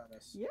friends about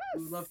us. Yes.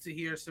 We'd love to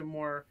hear some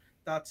more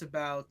thoughts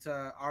about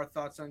our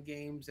thoughts on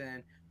games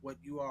and what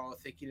you are all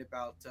thinking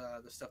about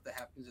the stuff that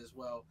happens as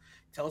well.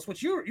 Tell us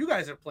what you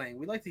guys are playing.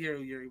 We'd like to hear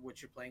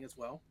what you're playing as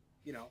well.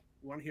 You know,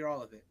 we want to hear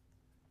all of it.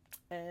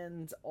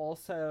 And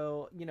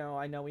also, you know,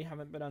 I know we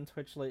haven't been on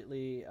Twitch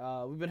lately.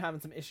 We've been having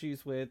some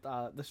issues with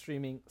the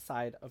streaming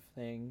side of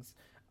things.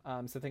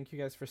 So thank you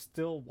guys for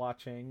still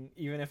watching.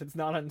 Even if it's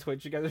not on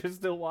Twitch, you guys are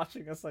still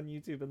watching us on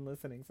YouTube and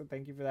listening. So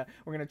thank you for that.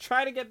 We're going to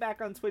try to get back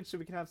on Twitch so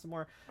we can have some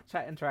more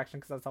chat interaction,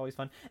 because that's always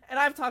fun. And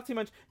I've talked too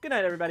much. Good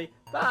night, everybody.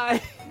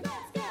 Bye.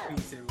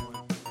 Peace, everyone.